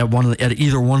at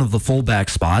either one of the fullback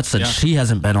spots, and she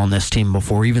hasn't been on this team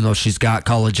before, even though she's got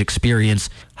college experience.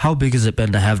 How big has it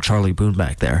been to have Charlie Boone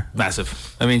back there?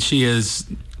 Massive. I mean, she is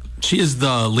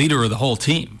the leader of the whole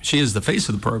team. She is the face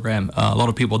of the program. A lot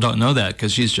of people don't know that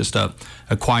because she's just a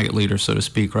quiet leader, so to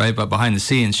speak, right? But behind the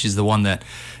scenes, she's the one that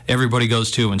everybody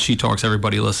goes to. When she talks,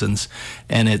 everybody listens.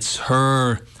 And it's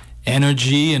her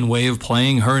energy and way of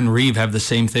playing. Her and Reeve have the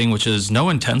same thing, which is no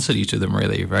intensity to them,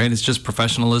 really, right? It's just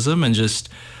professionalism and just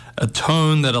a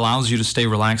tone that allows you to stay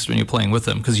relaxed when you're playing with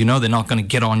them, because you know they're not going to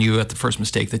get on you at the first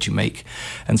mistake that you make.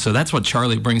 And so that's what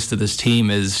Charlie brings to this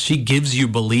team, is she gives you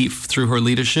belief through her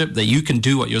leadership that you can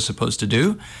do what you're supposed to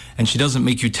do, and she doesn't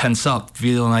make you tense up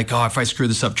feeling like, oh, if I screw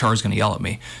this up, Char's going to yell at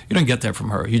me. You don't get that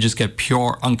from her. You just get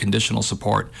pure unconditional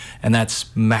support, and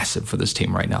that's massive for this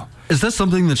team right now. Is that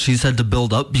something that she's had to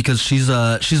build up? Because she's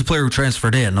a player who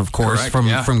transferred in, of course,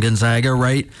 from Gonzaga,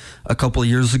 right? A couple of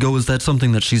years ago. Is that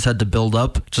something that she's had to build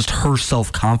up? Just her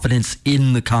self-confidence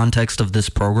in the context of this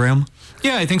program?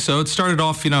 Yeah, I think so. It started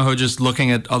off, her just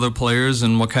looking at other players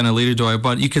and what kind of leader do I,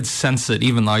 but you could sense it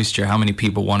even last year, how many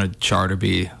people wanted Char to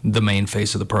be the main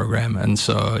face of the program. And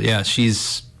so, yeah,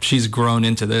 she's grown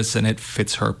into this, and it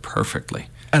fits her perfectly.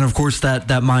 And of course, that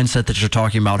mindset that you're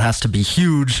talking about has to be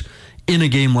huge in a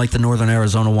game like the Northern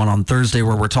Arizona one on Thursday,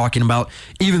 where we're talking about,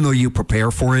 even though you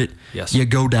prepare for it, you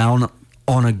go down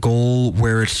on a goal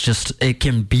where it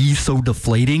can be so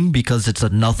deflating because it's a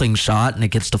nothing shot and it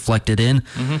gets deflected in.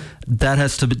 Mm-hmm.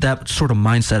 That sort of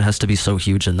mindset has to be so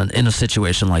huge in a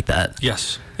situation like that.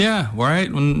 Yes. Yeah,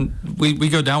 right. When we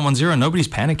go down 1-0, nobody's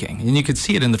panicking. And you could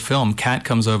see it in the film. Kat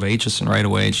comes over Aitchison right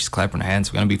away, and she's clapping her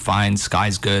hands. We're going to be fine.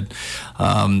 Sky's good.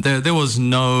 There was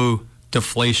no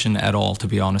deflation at all, to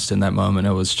be honest, in that moment.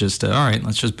 It was just, all right,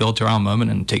 let's just build to our own moment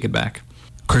and take it back.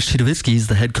 Chris Citowicki is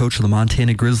the head coach of the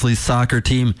Montana Grizzlies soccer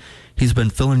team. He's been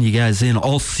filling you guys in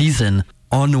all season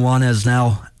on Nuanez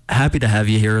Now. Happy to have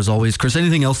you here as always. Chris,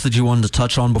 anything else that you wanted to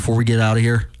touch on before we get out of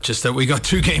here? Just that we got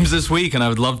 2 games this week, and I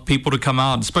would love people to come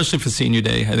out, especially for Senior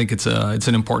Day. I think it's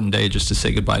an important day just to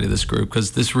say goodbye to this group,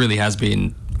 because this really has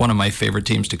been one of my favorite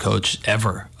teams to coach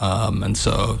ever. And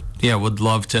so, yeah, would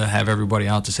love to have everybody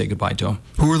out to say goodbye to them.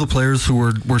 Who are the players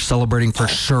who we're celebrating for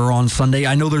sure on Sunday?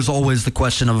 I know there's always the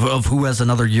question of who has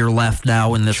another year left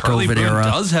now in this Charlie COVID Boone era.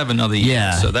 Does have another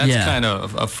year, so that's kind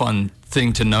of a fun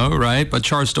thing to know, right? But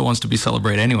Char still wants to be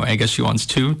celebrated anyway. I guess she wants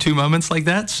two moments like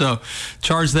that. So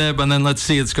Char's there, but then let's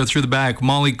go through the back.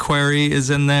 Molly Query is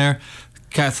in there.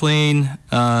 Kathleen,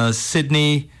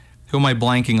 Sydney. Who am I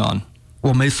blanking on?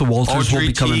 Well, Mesa Walters will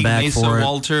be coming back Mesa for it.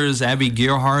 Walters, Abby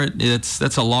Gearhart.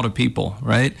 That's a lot of people,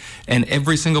 right? And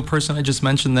every single person I just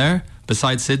mentioned there,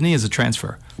 besides Sydney, is a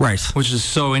transfer. Right. Which is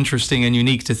so interesting and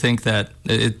unique to think that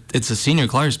it's a senior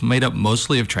class made up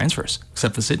mostly of transfers,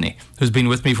 except for Sydney, who's been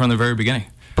with me from the very beginning.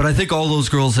 But I think all those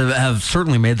girls have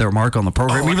certainly made their mark on the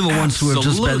program. Even the ones who have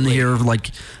just been here, like,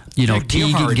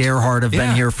 Teague and Gerhardt have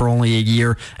been here for only a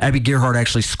year. Abby Gearhart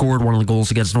actually scored one of the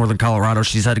goals against Northern Colorado.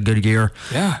 She's had a good year.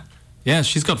 Yeah,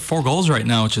 she's got 4 goals right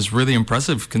now, which is really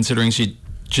impressive considering she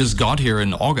just got here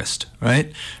in August,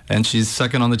 right? And she's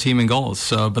second on the team in goals.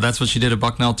 So, but that's what she did at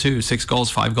Bucknell too. 6 goals,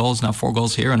 5 goals, now 4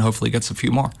 goals here, and hopefully gets a few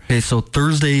more. Okay, so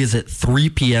Thursday is at 3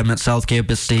 p.m. at South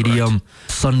Campus Stadium.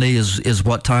 Correct. Sunday is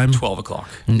what time? 12 o'clock.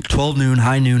 12 noon,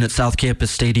 high noon at South Campus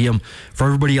Stadium. For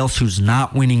everybody else who's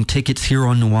not winning tickets here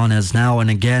on Nuanez Now, and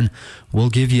again, we'll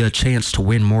give you a chance to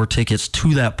win more tickets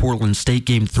to that Portland State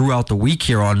game throughout the week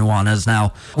here on Nuanez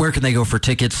Now. Where can they go for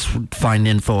tickets? Find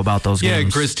info about those games. Yeah,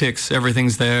 Griz Tix,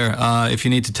 everything's there. If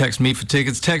you need to text me for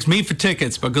tickets, text me for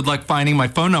tickets, but good luck finding my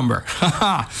phone number.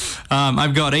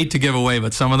 I've got 8 to give away,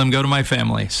 but some of them go to my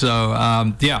family. So,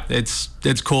 yeah,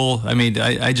 it's cool. I mean,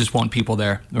 I just want people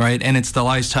there, right? And it's the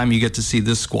last time you get to see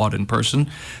this squad in person,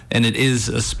 and it is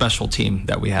a special team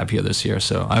that we have here this year.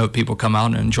 So I hope people come out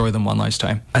and enjoy them one last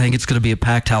time. I think it's going to be a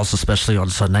packed house, especially on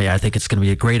Sunday. I think it's going to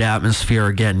be a great atmosphere.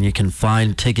 Again, you can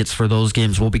find tickets for those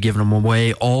games. We'll be giving them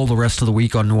away all the rest of the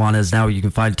week on Nuanez Now. You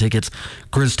can find tickets.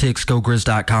 GrizTix,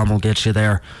 GoGriz.com will get you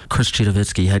there. Chris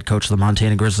Citowicki, head coach of the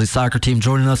Montana Grizzlies soccer team,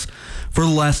 joining us for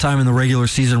the last time in the regular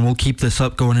season. We'll keep this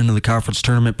up going into the conference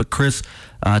tournament. But Chris,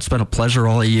 it's been a pleasure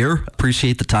all year.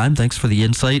 Appreciate the time. Thanks for the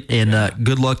insight, and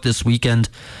good luck this weekend.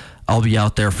 I'll be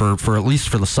out there for at least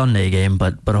for the Sunday game,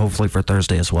 but hopefully for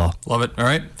Thursday as well. Love it. All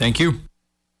right. Thank you.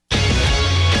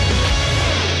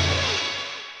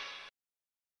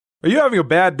 Are you having a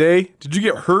bad day? Did you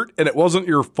get hurt and it wasn't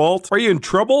your fault? Are you in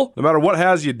trouble? No matter what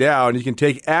has you down, you can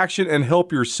take action and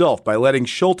help yourself by letting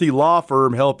Schulte Law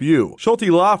Firm help you. Schulte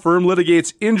Law Firm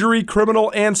litigates injury,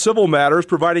 criminal, and civil matters,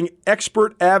 providing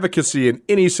expert advocacy in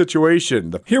any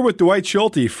situation. Here with Dwight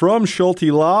Schulte from Schulte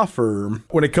Law Firm.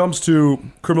 When it comes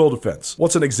to criminal defense,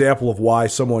 what's an example of why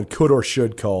someone could or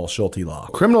should call Schulte Law?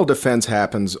 Criminal defense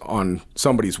happens on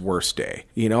somebody's worst day,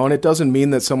 and it doesn't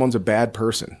mean that someone's a bad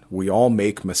person. We all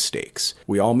make mistakes.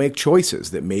 We all make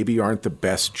choices that maybe aren't the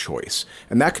best choice,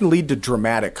 and that can lead to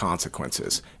dramatic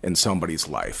consequences in somebody's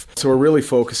life. So we're really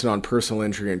focusing on personal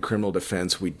injury and criminal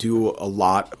defense. We do a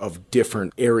lot of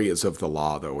different areas of the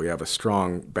law, though. We have a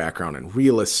strong background in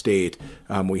real estate.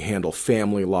 We handle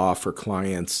family law for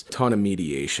clients, ton of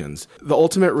mediations. The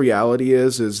ultimate reality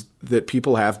is that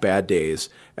people have bad days,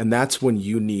 and that's when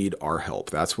you need our help.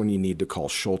 That's when you need to call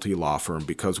Schulte Law Firm,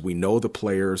 because we know the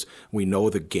players, we know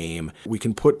the game. We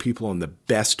can put people in the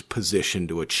best position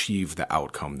to achieve the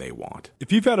outcome they want.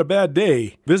 If you've had a bad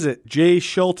day, visit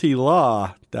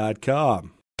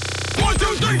jschultelaw.com. 1, 2,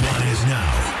 3. Nuanez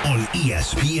Now on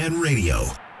ESPN Radio.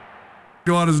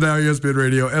 Nuanez Now, ESPN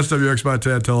Radio, SWX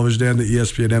Montana Television, and the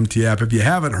ESPN MT app. If you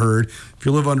haven't heard, if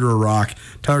you live under a rock,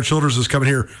 Tyler Childers is coming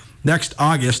here next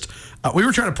August. We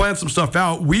were trying to plan some stuff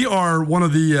out. We are one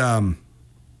of the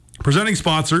presenting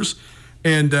sponsors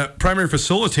and primary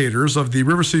facilitators of the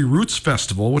River City Roots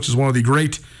Festival, which is one of the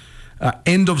great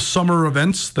end-of-summer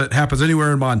events that happens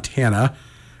anywhere in Montana.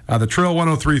 The Trail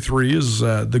 1033 is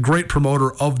the great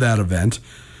promoter of that event.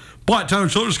 But Tyler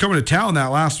Childers is coming to town that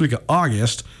last week of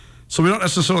August, so we don't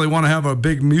necessarily want to have a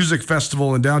big music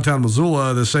festival in downtown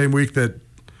Missoula the same week that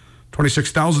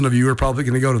 26,000 of you are probably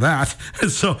going to go to that.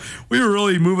 So we were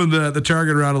really moving the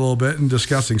target around a little bit and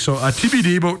discussing. So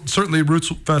TBD, but certainly Roots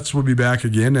Fest will be back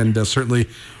again, and certainly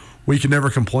we can never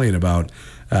complain about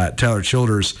Tyler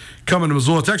Childers coming to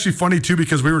Missoula. It's actually funny, too,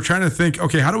 because we were trying to think,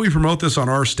 okay, how do we promote this on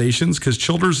our stations? Because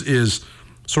Childers is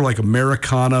sort of like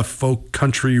Americana, folk,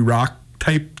 country, rock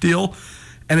type deal,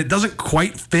 and it doesn't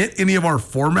quite fit any of our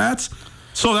formats.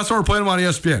 So that's why we're playing them on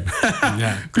ESPN.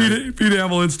 Yeah, Pete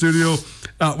Hamill in studio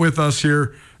with us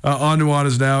here on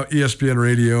Nuanez Now, ESPN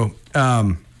Radio.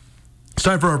 It's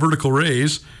time for our Vertical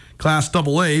Rays, Class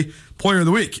AA Player of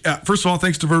the Week. First of all,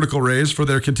 thanks to Vertical Rays for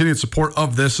their continued support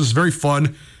of this. This is very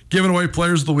fun, giving away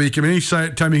Players of the Week. I mean,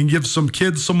 anytime you can give some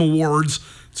kids some awards,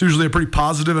 it's usually a pretty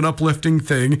positive and uplifting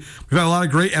thing. We've had a lot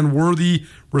of great and worthy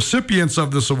recipients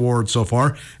of this award so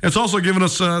far. It's also given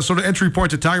us a sort of entry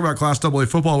point to talk about Class AA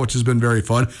football, which has been very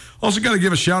fun. Also got to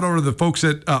give a shout out to the folks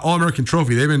at All-American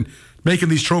Trophy. They've been making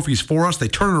these trophies for us. They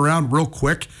turn it around real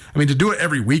quick. I mean, to do it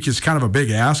every week is kind of a big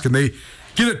ask, and they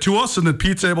get it to us, and then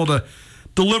Pete's able to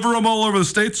deliver them all over the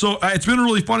state. So it's been a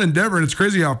really fun endeavor, and it's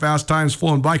crazy how fast time's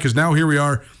flown by, because now here we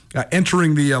are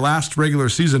entering the last regular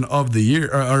season of the year,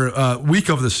 or week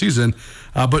of the season.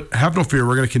 But have no fear,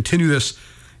 we're going to continue this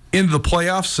into the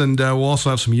playoffs, and we'll also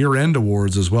have some year-end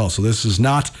awards as well. So this is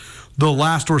not the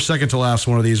last or second to last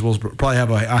one of these. We'll probably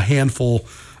have a handful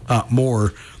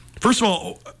more. First of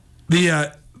all, the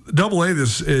AA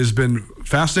this has been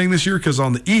fascinating this year, because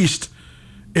on the East,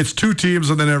 it's two teams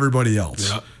and then everybody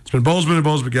else. Yep. It's been Bozeman and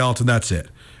Bozeman-Gallatin, that's it.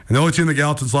 And the only team that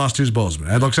Gallatin's lost to is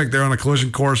Bozeman. It looks like they're on a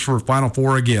collision course for Final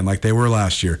Four again, like they were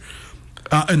last year.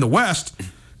 In the West,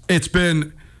 it's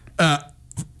been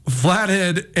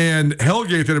Flathead and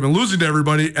Hellgate that have been losing to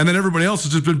everybody, and then everybody else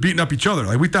has just been beating up each other.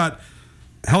 Like we thought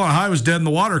Helena High was dead in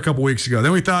the water a couple weeks ago.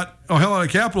 Then we thought, Helena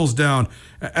Capital's down.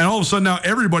 And all of a sudden now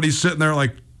everybody's sitting there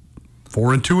like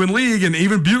 4-2 in league, and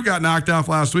even Butte got knocked off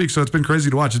last week, so it's been crazy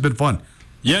to watch. It's been fun.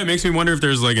 Yeah, it makes me wonder if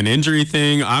there's like an injury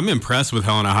thing. I'm impressed with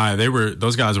Helena High.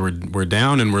 Those guys were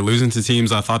down and were losing to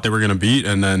teams I thought they were going to beat,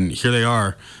 and then here they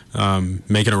are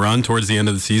making a run towards the end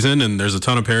of the season. And there's a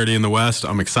ton of parity in the West.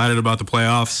 I'm excited about the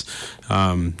playoffs.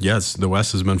 Yes, the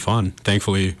West has been fun.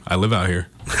 Thankfully, I live out here.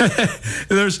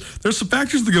 There's some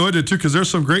factors to go into too, because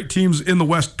there's some great teams in the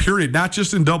West. Period, not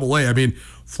just in AA. I mean,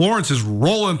 Florence is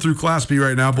rolling through Class B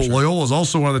right now, but sure. Loyola is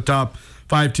also one of the top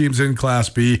 5 teams in Class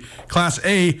B. Class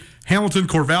A, Hamilton,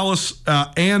 Corvallis,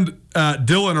 and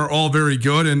Dillon are all very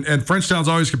good, and Frenchtown's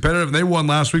always competitive, and they won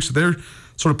last week, so they're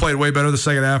sort of played way better the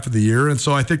second half of the year. And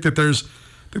so I think that there's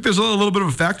a little bit of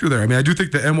a factor there. I mean, I do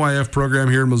think the NYF program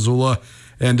here in Missoula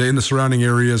and in the surrounding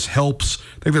areas helps.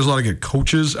 I think there's a lot of good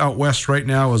coaches out west right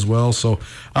now as well. So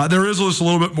there is just a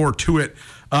little bit more to it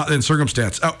than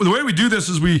circumstance. The way we do this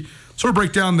is we sort of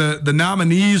break down the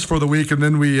nominees for the week, and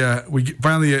then we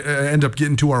finally end up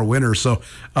getting to our winner. So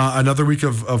another week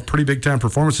of pretty big-time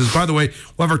performances. By the way,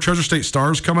 we'll have our Treasure State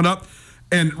Stars coming up,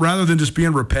 and rather than just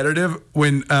being repetitive,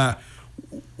 when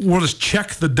we'll just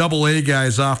check the AA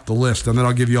guys off the list, and then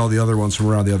I'll give you all the other ones from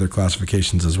around the other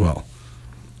classifications as well.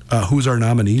 Who's our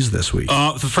nominees this week?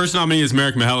 The first nominee is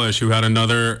Merrick Mihelish, who had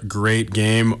another great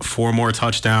game, 4 more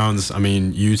touchdowns. I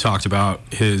mean, you talked about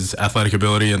his athletic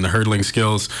ability and the hurdling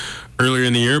skills earlier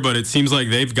in the year, but it seems like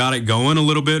they've got it going a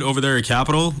little bit over there at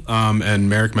Capitol, and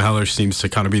Merrick Mihelish seems to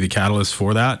kind of be the catalyst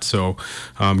for that. So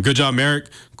good job, Merrick.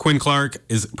 Quinn Clark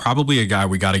is probably a guy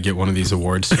we got to get one of these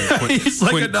awards to. He's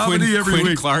like a nominee every week.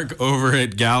 Quinn Clark over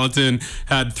at Gallatin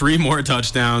had 3 more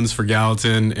touchdowns for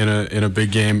Gallatin in a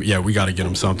big game. Yeah, we got to get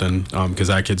him something because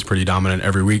that kid's pretty dominant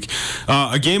every week.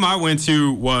 A game I went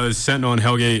to was Sentinel and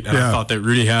Hellgate, and I thought that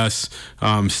Rudy Hess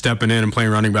stepping in and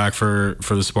playing running back for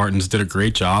the Spartans did a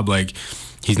great job. Like,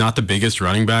 he's not the biggest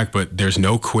running back, but there's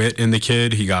no quit in the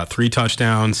kid. He got 3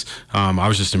 touchdowns. I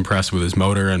was just impressed with his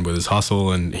motor and with his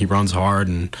hustle, and he runs hard.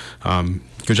 And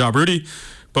good job, Rudy.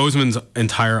 Bozeman's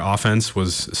entire offense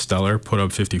was stellar, put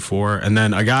up 54. And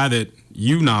then a guy that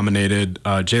you nominated,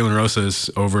 Jalen Rosas,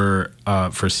 over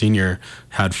for senior,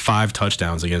 had 5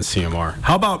 touchdowns against CMR.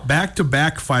 How about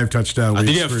back-to-back 5 touchdown weeks? I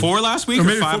think he had 4 last week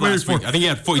or 5 last week. I think he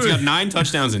had 4. He's got 9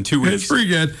 touchdowns in 2 weeks. It's pretty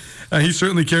good. He's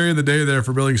certainly carrying the day there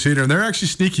for Billings Senior. And they're actually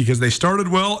sneaky because they started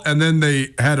well, and then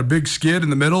they had a big skid in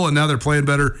the middle, and now they're playing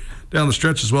better down the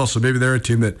stretch as well. So maybe they're a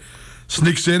team that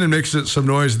sneaks in and makes some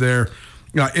noise there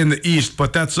in the East.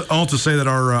 But that's all to say that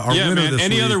our winner this week.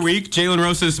 Any other week, Jalen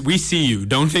Rosas, we see you.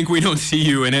 Don't think we don't see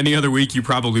you. And any other week, you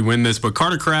probably win this. But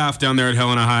Carter Kraft down there at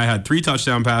Helena High had 3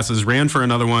 touchdown passes, ran for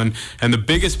another one. And the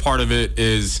biggest part of it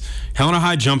is Helena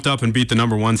High jumped up and beat the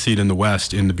number 1 seed in the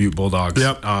West in the Butte Bulldogs.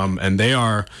 Yep. And they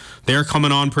are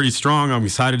coming on pretty strong. I'm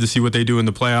excited to see what they do in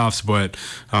the playoffs. But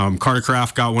Carter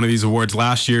Kraft got one of these awards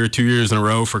last year, 2 years in a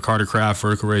row for Carter Kraft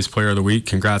Vertical Race Player of the Week.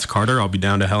 Congrats, Carter. I'll be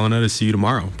down to Helena to see you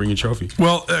tomorrow. Bring your trophy.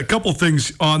 Well, a couple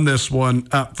things on this one.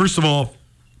 First of all,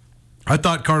 I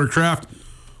thought Carter Kraft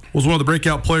was one of the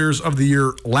breakout players of the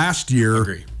year last year.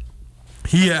 Agree.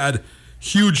 He had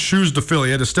huge shoes to fill.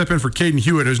 He had to step in for Caden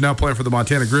Hewitt, who's now playing for the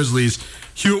Montana Grizzlies.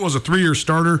 Hewitt was a 3-year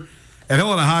starter, and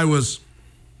Helena High was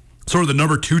sort of the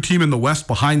number 2 team in the West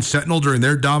behind Sentinel during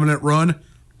their dominant run.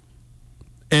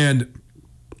 And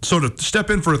so to step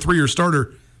in for a 3-year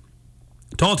starter,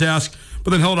 tall task,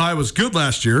 but then Helena High was good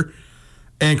last year,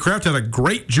 and Kraft had a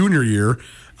great junior year.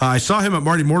 I saw him at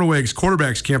Marty Mornaweg's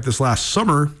quarterbacks camp this last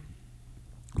summer.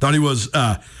 Thought he was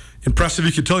impressive.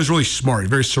 You could tell he's really smart,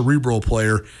 very cerebral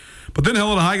player. But then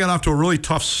Helena High got off to a really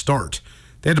tough start.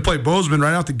 They had to play Bozeman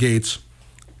right out the gates.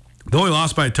 They only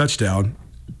lost by a touchdown.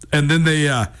 And then they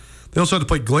also had to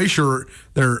play Glacier,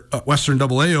 their Western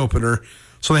AA opener.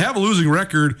 So they have a losing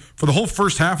record for the whole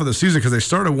first half of the season because they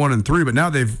started 1-3, but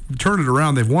now they've turned it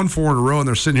around. They've won 4 in a row, and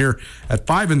they're sitting here at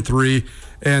 5-3.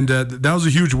 And that was a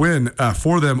huge win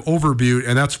for them over Butte,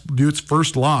 and that's Butte's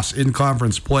first loss in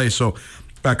conference play. So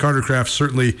Carter Kraft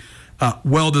certainly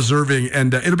well-deserving,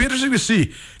 and it'll be interesting to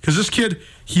see because this kid,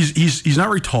 he's not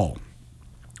very tall,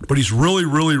 but he's really,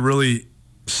 really, really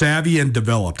savvy and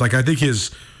developed. Like, I think his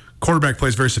quarterback play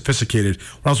is very sophisticated.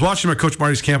 When I was watching him at Coach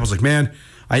Marty's camp, I was like, man,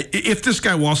 if this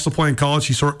guy wants to play in college,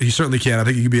 he certainly can. I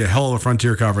think he could be a hell of a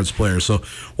Frontier Conference player. So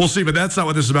we'll see, but that's not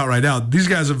what this is about right now. These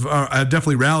guys have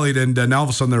definitely rallied, and now all of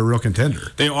a sudden they're a real contender.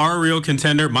 They are a real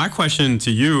contender. My question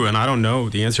to you, and I don't know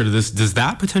the answer to this, does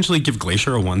that potentially give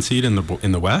Glacier a 1 seed in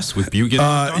the West with Butte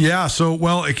getting yeah, so,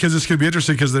 well, because it's going to be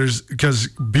interesting because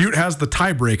Butte has the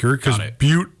tiebreaker because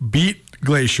Butte beat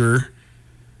Glacier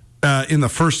in the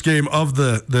first game of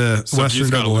the so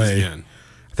Western AA.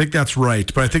 I think that's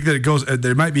right, but I think that it goes.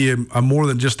 There might be a more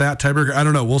than just that tiebreaker. I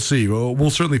don't know. We'll see. We'll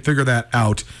certainly figure that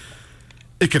out.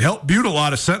 It could help Butte a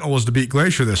lot if Sentinel was to beat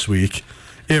Glacier this week.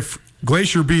 If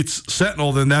Glacier beats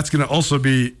Sentinel, then that's going to also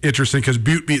be interesting because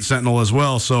Butte beat Sentinel as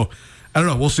well. So I don't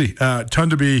know. We'll see. Ton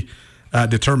to be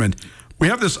determined. We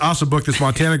have this awesome book, this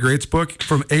Montana Greats book,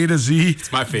 from A to Z.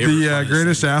 It's my favorite. The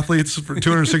greatest athletes for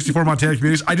 264 Montana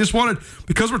communities. I just wanted,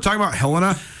 because we're talking about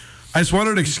Helena, I just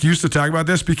wanted an excuse to talk about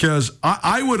this because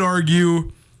I would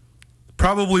argue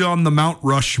probably on the Mount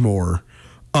Rushmore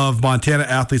of Montana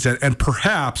athletes, and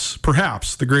perhaps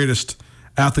the greatest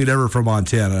athlete ever from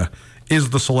Montana is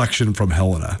the selection from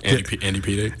Helena. Andy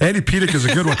Pedic. Andy Pedic is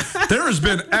a good one. There has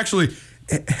been, actually,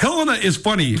 Helena is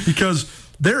funny because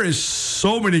there is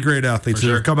so many great athletes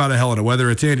that have come out of Helena, whether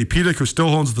it's Andy Pedic, who still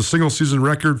holds the single-season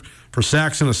record for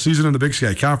sacks in a season in the Big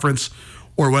Sky Conference,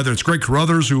 or whether it's Greg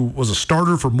Carruthers, who was a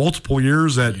starter for multiple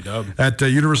years at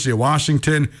University of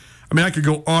Washington. I mean, I could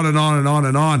go on and on and on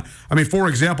and on. I mean, for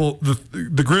example,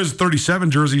 the Griz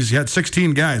 37 jerseys, he had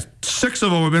 16 guys. 6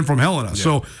 of them have been from Helena. Yeah.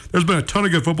 So there's been a ton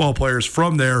of good football players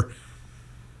from there.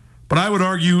 But I would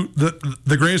argue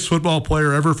the greatest football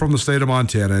player ever from the state of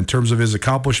Montana in terms of his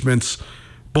accomplishments,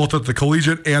 both at the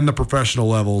collegiate and the professional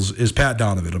levels, is Pat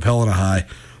Donovan of Helena High.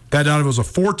 Pat Donovan was a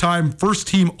 4-time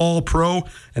first-team All-Pro,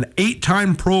 an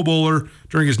 8-time Pro Bowler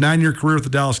during his 9-year career with the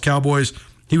Dallas Cowboys.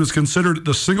 He was considered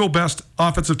the single best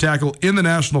offensive tackle in the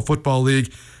National Football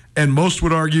League, and most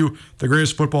would argue the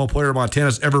greatest football player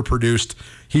Montana's ever produced.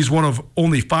 He's one of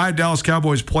only 5 Dallas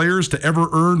Cowboys players to ever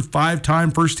earn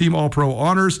 5-time first-team All-Pro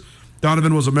honors.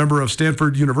 Donovan was a member of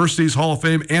Stanford University's Hall of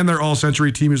Fame and their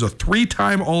All-Century team. He was a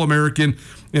 3-time All-American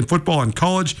in football and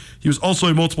college. He was also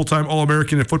a multiple-time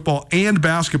All-American in football and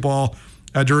basketball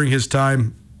during his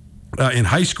time in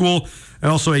high school, and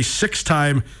also a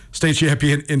 6-time state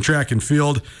champion in track and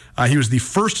field. He was the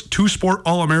first 2-sport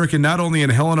All-American, not only in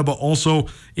Helena, but also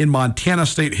in Montana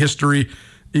state history.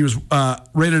 He was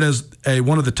rated as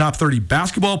one of the top 30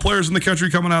 basketball players in the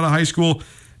country coming out of high school.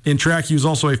 In track, he was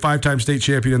also a 5-time state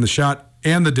champion in the shot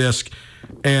and the disc,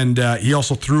 and he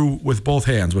also threw with both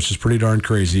hands, which is pretty darn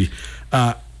crazy.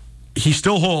 He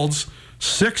still holds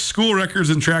 6 school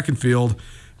records in track and field,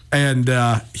 and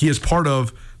he is part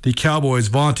of the Cowboys'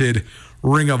 vaunted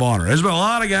Ring of Honor. There's been a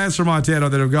lot of guys from Montana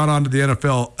that have gone on to the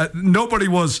NFL. Nobody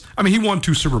was, he won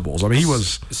 2 Super Bowls. He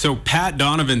was. So Pat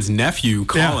Donovan's nephew,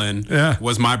 Colin,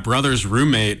 was my brother's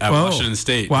roommate at Washington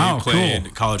State. Wow, we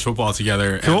played college football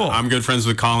together. Cool. And I'm good friends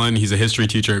with Colin. He's a history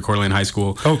teacher at Coeur d'Alene High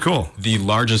School. Oh, cool. The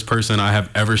largest person I have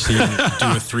ever seen do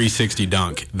a 360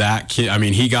 dunk. That kid,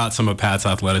 he got some of Pat's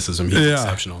athleticism. He's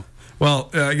exceptional. Well,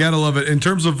 I got to love it. In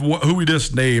terms of who we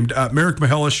just named, Merrick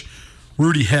Mahelish,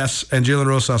 Rudy Hess, and Jalen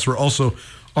Rosas were also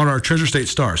on our Treasure State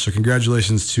Stars. So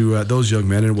congratulations to those young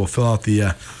men, and we'll fill out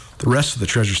the rest of the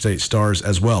Treasure State Stars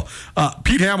as well.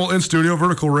 Pete Hamill in studio,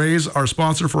 Vertical Rays, our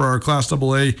sponsor for our Class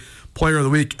AA Player of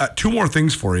the Week. 2 more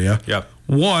things for you. Yep.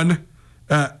 One,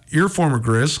 your former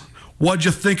Griz. What'd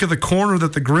you think of the corner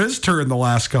that the Griz turned the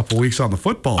last couple weeks on the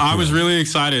football field? I was really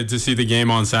excited to see the game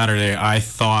on Saturday. I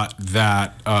thought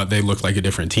that they looked like a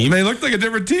different team. They looked like a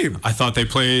different team. I thought they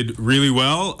played really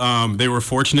well. They were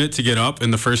fortunate to get up in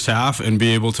the first half and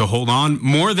be able to hold on.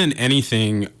 More than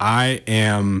anything, I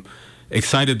am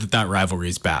excited that rivalry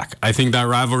is back. I think that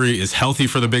rivalry is healthy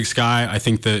for the Big Sky. I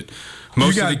think that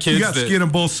most of the kids, you got skin on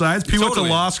both sides. Pete went to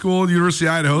law school at the University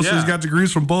of Idaho, so he's got degrees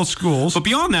from both schools. But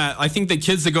beyond that, I think the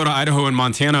kids that go to Idaho and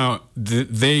Montana,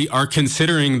 they are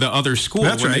considering the other school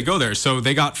they go there. So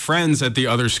they got friends at the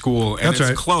other school, and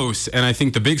it's close. And I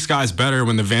think the Big Sky is better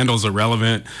when the Vandals are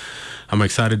relevant. I'm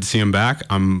excited to see them back.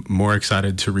 I'm more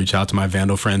excited to reach out to my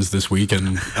Vandal friends this week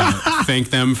and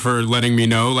thank them for letting me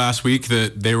know last week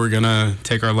that they were going to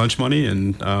take our lunch money,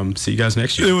 and see you guys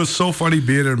next year. It was so funny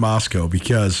being in Moscow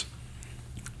because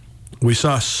we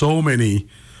saw so many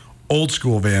old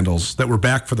school Vandals that were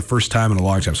back for the first time in a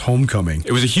long time. It was homecoming.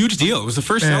 It was a huge deal. It was the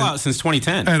first sellout since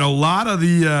 2010. And a lot of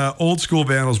the old school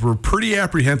Vandals were pretty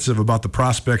apprehensive about the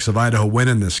prospects of Idaho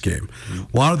winning this game.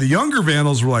 A lot of the younger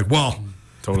Vandals were like, well,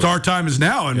 it's our time is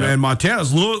now, and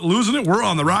Montana's losing it. We're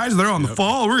on the rise. They're on the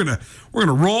fall. We're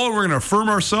gonna roll. We're gonna affirm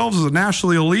ourselves as a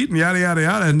nationally elite, and yada yada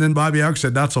yada. And then Bobby Houck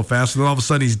said, "Not so fast." And then all of a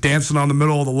sudden, he's dancing on the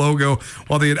middle of the logo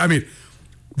while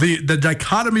the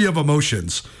dichotomy of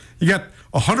emotions. You got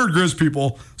 100 Griz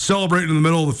people celebrating in the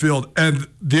middle of the field, and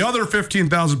the other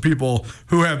 15,000 people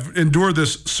who have endured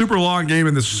this super long game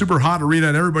in this super hot arena,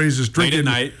 and everybody's just drinking.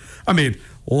 Late at night.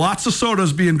 Lots of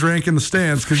sodas being drank in the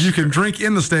stands because you can drink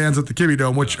in the stands at the Kibbie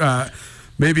Dome, which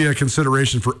may be a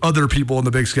consideration for other people in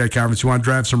the Big Sky Conference who want to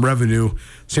drive some revenue.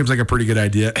 Seems like a pretty good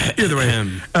idea. Either way,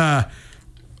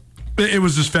 it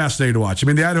was just fascinating to watch.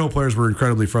 The Idaho players were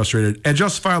incredibly frustrated, and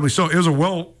justifiably so. It was a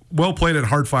well played and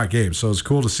hard fought game, so it's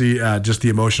cool to see just the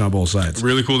emotion on both sides.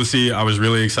 Really cool to see. I was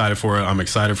really excited for it. I'm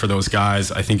excited for those guys.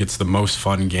 I think it's the most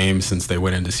fun game since they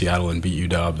went into Seattle and beat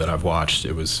UW that I've watched.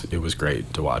 It was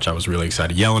great to watch. I was really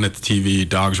excited. Yelling at the TV,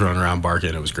 dogs running around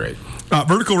barking. It was great.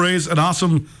 Vertical Rays, an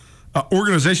awesome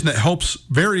organization that helps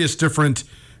various different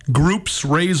groups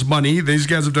raise money. These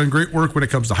guys have done great work when it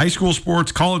comes to high school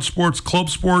sports, college sports, club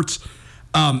sports.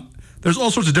 There's all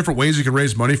sorts of different ways you can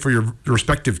raise money for your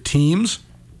respective teams.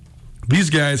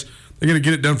 These guys, they're going to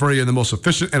get it done for you in the most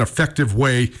efficient and effective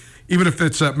way. Even if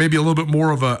it's maybe a little bit more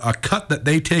of a cut that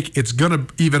they take, it's going to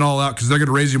even all out because they're going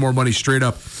to raise you more money straight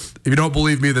up. If you don't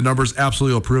believe me, the numbers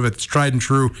absolutely will prove it. It's tried and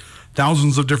true.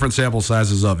 thousands of different sample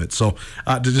sizes of it. So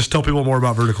to just tell people more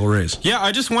about Vertical Raise. Yeah,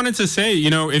 I just wanted to say,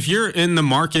 if you're in the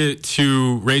market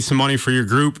to raise some money for your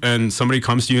group and somebody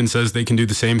comes to you and says they can do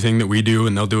the same thing that we do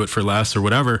and they'll do it for less or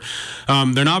whatever,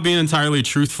 they're not being entirely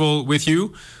truthful with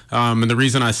you. And the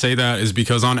reason I say that is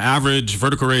because on average,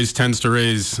 Vertical Raise tends to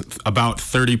raise about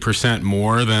 30%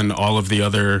 more than all of the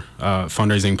other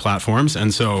fundraising platforms.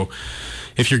 And so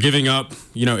if you're giving up,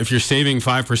 if you're saving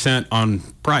 5% on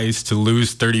price to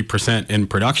lose 30% in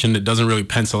production, it doesn't really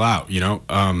pencil out.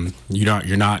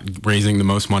 You're not raising the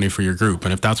most money for your group.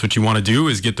 And if that's what you want to do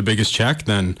is get the biggest check,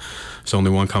 then there's only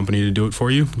one company to do it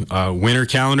for you. Winter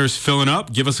calendar's filling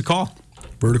up. Give us a call.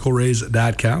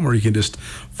 verticalraise.com, or you can just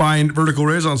find Vertical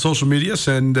Raise on social media,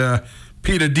 send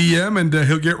Pete a DM, and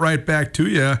he'll get right back to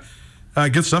you.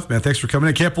 Good stuff, man. Thanks for coming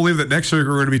in. I can't believe that next week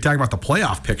we're going to be talking about the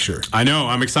playoff picture. I know.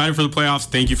 I'm excited for the playoffs.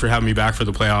 Thank you for having me back for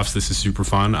the playoffs. This is super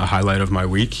fun. A highlight of my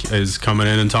week is coming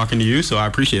in and talking to you, so I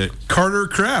appreciate it. Carter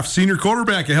Kraft, senior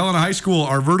quarterback at Helena High School,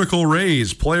 our Vertical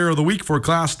Raise Player of the Week for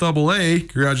Class AA.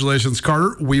 Congratulations,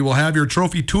 Carter. We will have your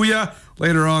trophy to you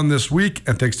later on this week,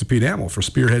 and thanks to Pete Hamill for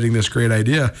spearheading this great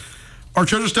idea. Our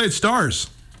Treasure State Stars,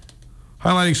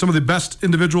 highlighting some of the best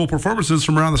individual performances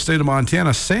from around the state of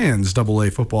Montana, sans AA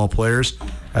football players.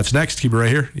 That's next. Keep it right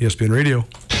here, ESPN Radio.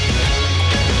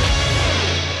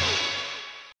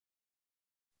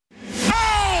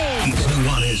 It's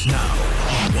Nuanez Now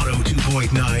on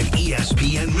 102.9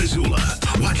 ESPN Missoula.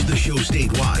 Watch the show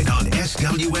statewide on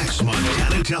SWX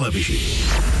Montana Television.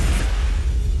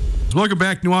 Welcome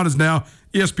back. Nuanez Now,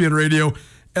 ESPN Radio,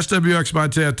 SWX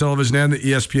Montana Television, and the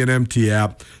ESPN MT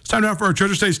app. It's time now for our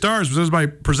Treasure State Stars,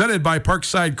 presented by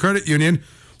Parkside Credit Union.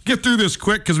 Get through this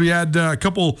quick because we had a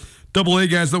couple AA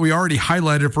guys that we already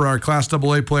highlighted for our Class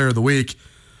AA Player of the Week.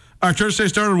 Our Treasure State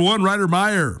Star number 1, Ryder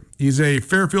Meyer. He's a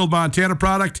Fairfield, Montana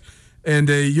product and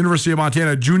a University of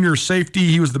Montana junior safety.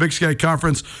 He was the Big Sky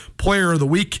Conference Player of the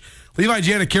Week. Levi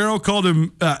Janicaro called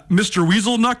him Mr.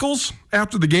 Weasel Knuckles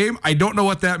after the game. I don't know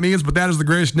what that means, but that is the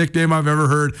greatest nickname I've ever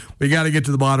heard. We got to get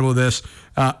to the bottom of this.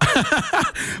 But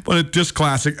it's just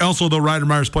classic. Also, though, Ryder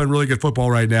Meyer's playing really good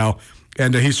football right now,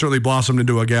 and he's certainly blossomed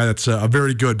into a guy that's a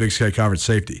very good Big Sky Conference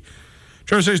safety.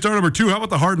 Treasure State Star number 2, how about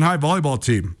the Hardin High volleyball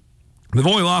team? They've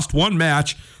only lost one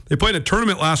match. They played a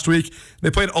tournament last week. They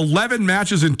played 11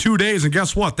 matches in 2 days, and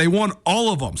guess what? They won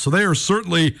all of them. So they are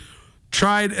certainly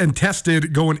tried and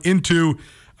tested going into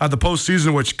the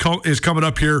postseason, which is coming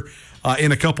up here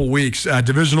in a couple weeks.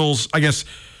 Divisionals, I guess,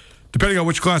 depending on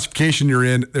which classification you're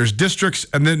in, there's districts,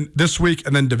 and then this week,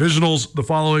 and then divisionals the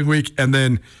following week, and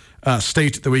then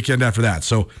state the weekend after that.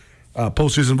 So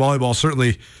postseason volleyball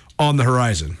certainly on the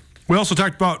horizon. We also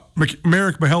talked about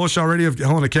Merrick Mahelish already of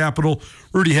Helena Capital,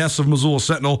 Rudy Hess of Missoula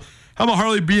Sentinel. How about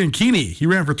Harley Bianchini? He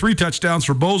ran for 3 touchdowns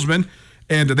for Bozeman,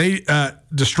 and they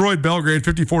destroyed Belgrade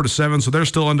 54-7, so they're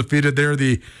still undefeated. They're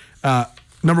the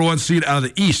number 1 seed out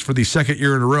of the East for the second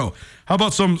year in a row. How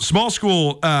about some small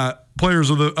school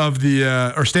players or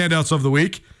standouts of the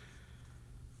week?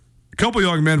 A couple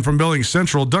young men from Billings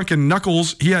Central. Duncan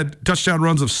Knuckles, he had touchdown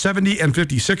runs of 70 and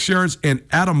 56 yards, and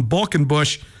Adam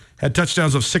Balkenbush had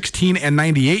touchdowns of 16 and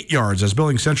 98 yards as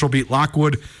Billings Central beat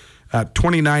Lockwood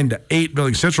 29-8.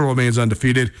 Billings Central remains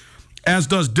undefeated, as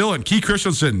does Dylan Key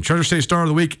Christensen, Treasure State Star of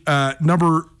the Week,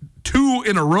 number 2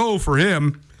 in a row for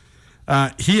him.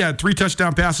 He had 3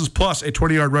 touchdown passes plus a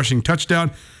 20-yard rushing touchdown,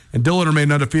 and Dylan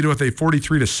remained undefeated with a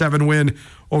 43-7 win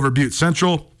over Butte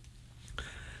Central.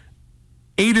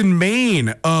 Aiden Main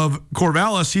of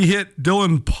Corvallis, he hit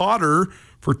Dylan Potter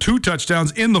for 2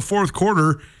 touchdowns in the fourth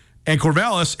quarter, and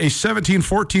Corvallis, a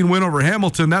 17-14 win over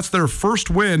Hamilton. That's their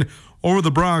first win over the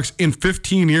Bronx in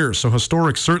 15 years, so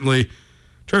historic certainly.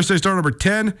 Treasure State Star number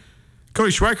 10,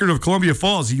 Cody Schweikert of Columbia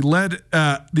Falls. He led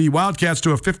the Wildcats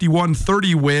to a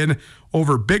 51-30 win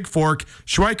over Big Fork.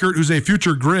 Schweikert, who's a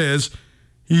future Griz,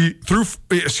 he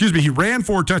ran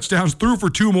 4 touchdowns, threw for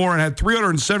 2 more, and had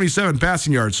 377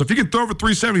 passing yards. So if you can throw for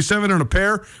 377 in a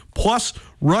pair, plus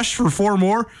rush for 4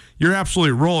 more, you're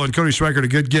absolutely rolling. Cody Schweikert, a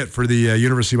good get for the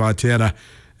University of Montana,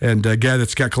 and a guy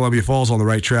that's got Columbia Falls on the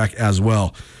right track as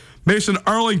well. Mason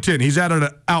Arlington, he's had an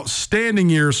outstanding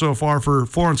year so far for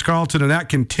Florence Carlton, and that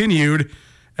continued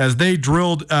as they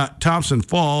drilled Thompson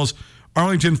Falls.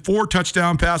 Arlington, 4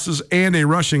 touchdown passes and a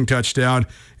rushing touchdown,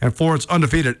 and Florence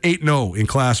undefeated 8-0 in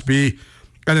Class B.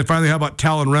 And then finally, how about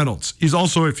Talon Reynolds? He's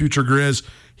also a future Griz.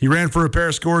 He ran for a pair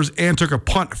of scores and took a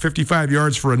punt 55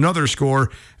 yards for another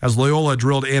score as Loyola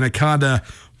drilled Anaconda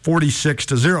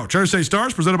 46-0. Treasure State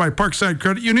Stars presented by Parkside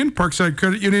Credit Union. Parkside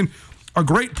Credit Union, a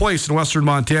great place in western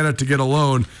Montana to get a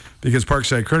loan because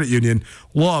Parkside Credit Union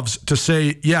loves to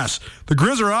say yes. The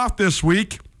Griz are off this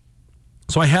week,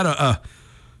 so I had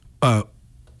a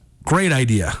great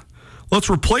idea. Let's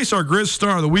replace our Griz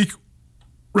star of the week,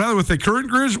 rather with a current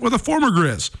Griz, with a former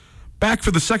Griz. Back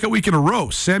for the second week in a row,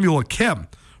 Samuel Akem,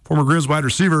 former Griz wide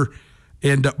receiver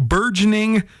and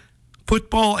burgeoning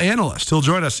football analyst. He'll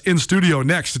join us in studio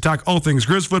next to talk all things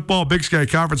Griz football, Big Sky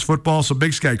Conference football, some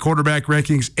Big Sky quarterback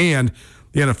rankings, and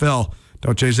the NFL.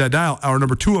 Don't change that dial. Hour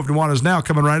number 2 of Nuanez Now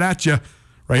coming right at you,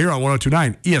 right here on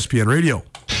 102.9 ESPN Radio.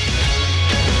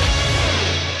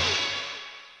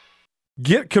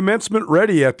 Get commencement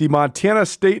ready at the Montana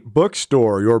State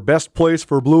Bookstore, your best place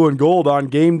for blue and gold on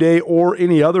game day or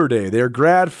any other day. Their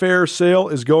grad fair sale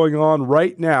is going on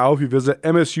right now if you visit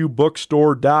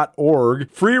msubookstore.org.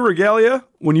 Free regalia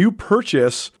when you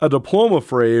purchase a diploma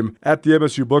frame at the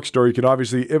MSU Bookstore. You can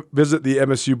obviously visit the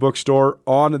MSU Bookstore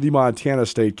on the Montana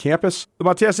State campus. The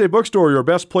Montana State Bookstore, your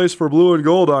best place for blue and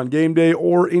gold on game day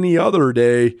or any other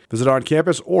day. Visit on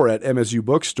campus or at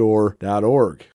msubookstore.org.